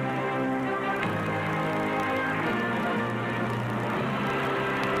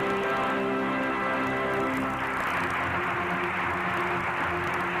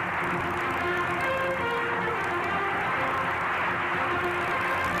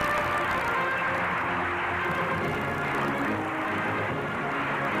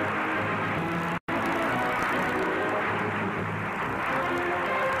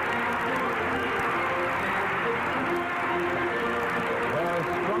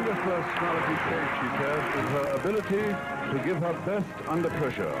 Personality trait, she says, is her ability to give her best under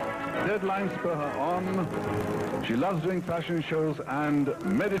pressure. Deadlines spur her on. She loves doing fashion shows and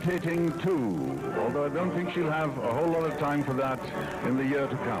meditating too, although I don't think she'll have a whole lot of time for that in the year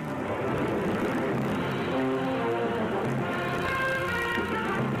to come.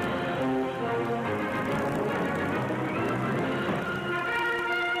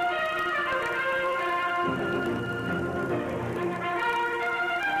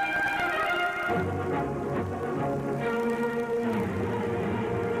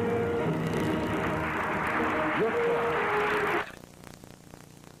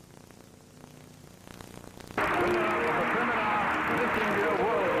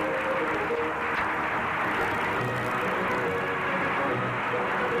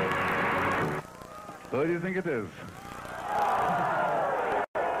 Who do you think it is?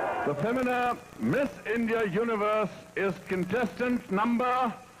 The Femina Miss India Universe is contestant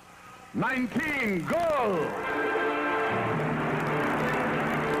number 19, Girl.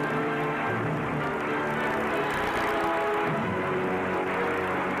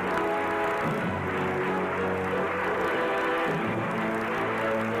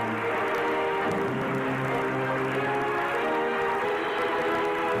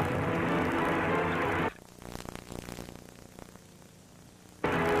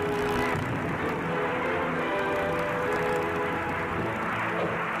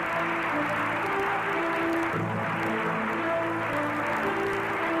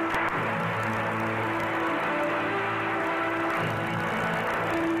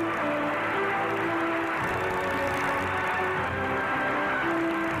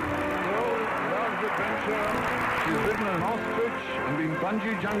 She's ridden an ostrich and been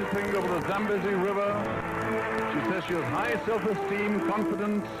bungee jumping over the Zambezi River. She says she has high self-esteem,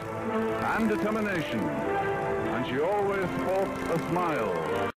 confidence, and determination. And she always sports a smile.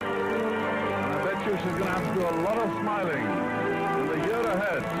 And I bet you she's going to have to do a lot of smiling in the year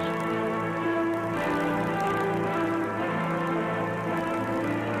ahead.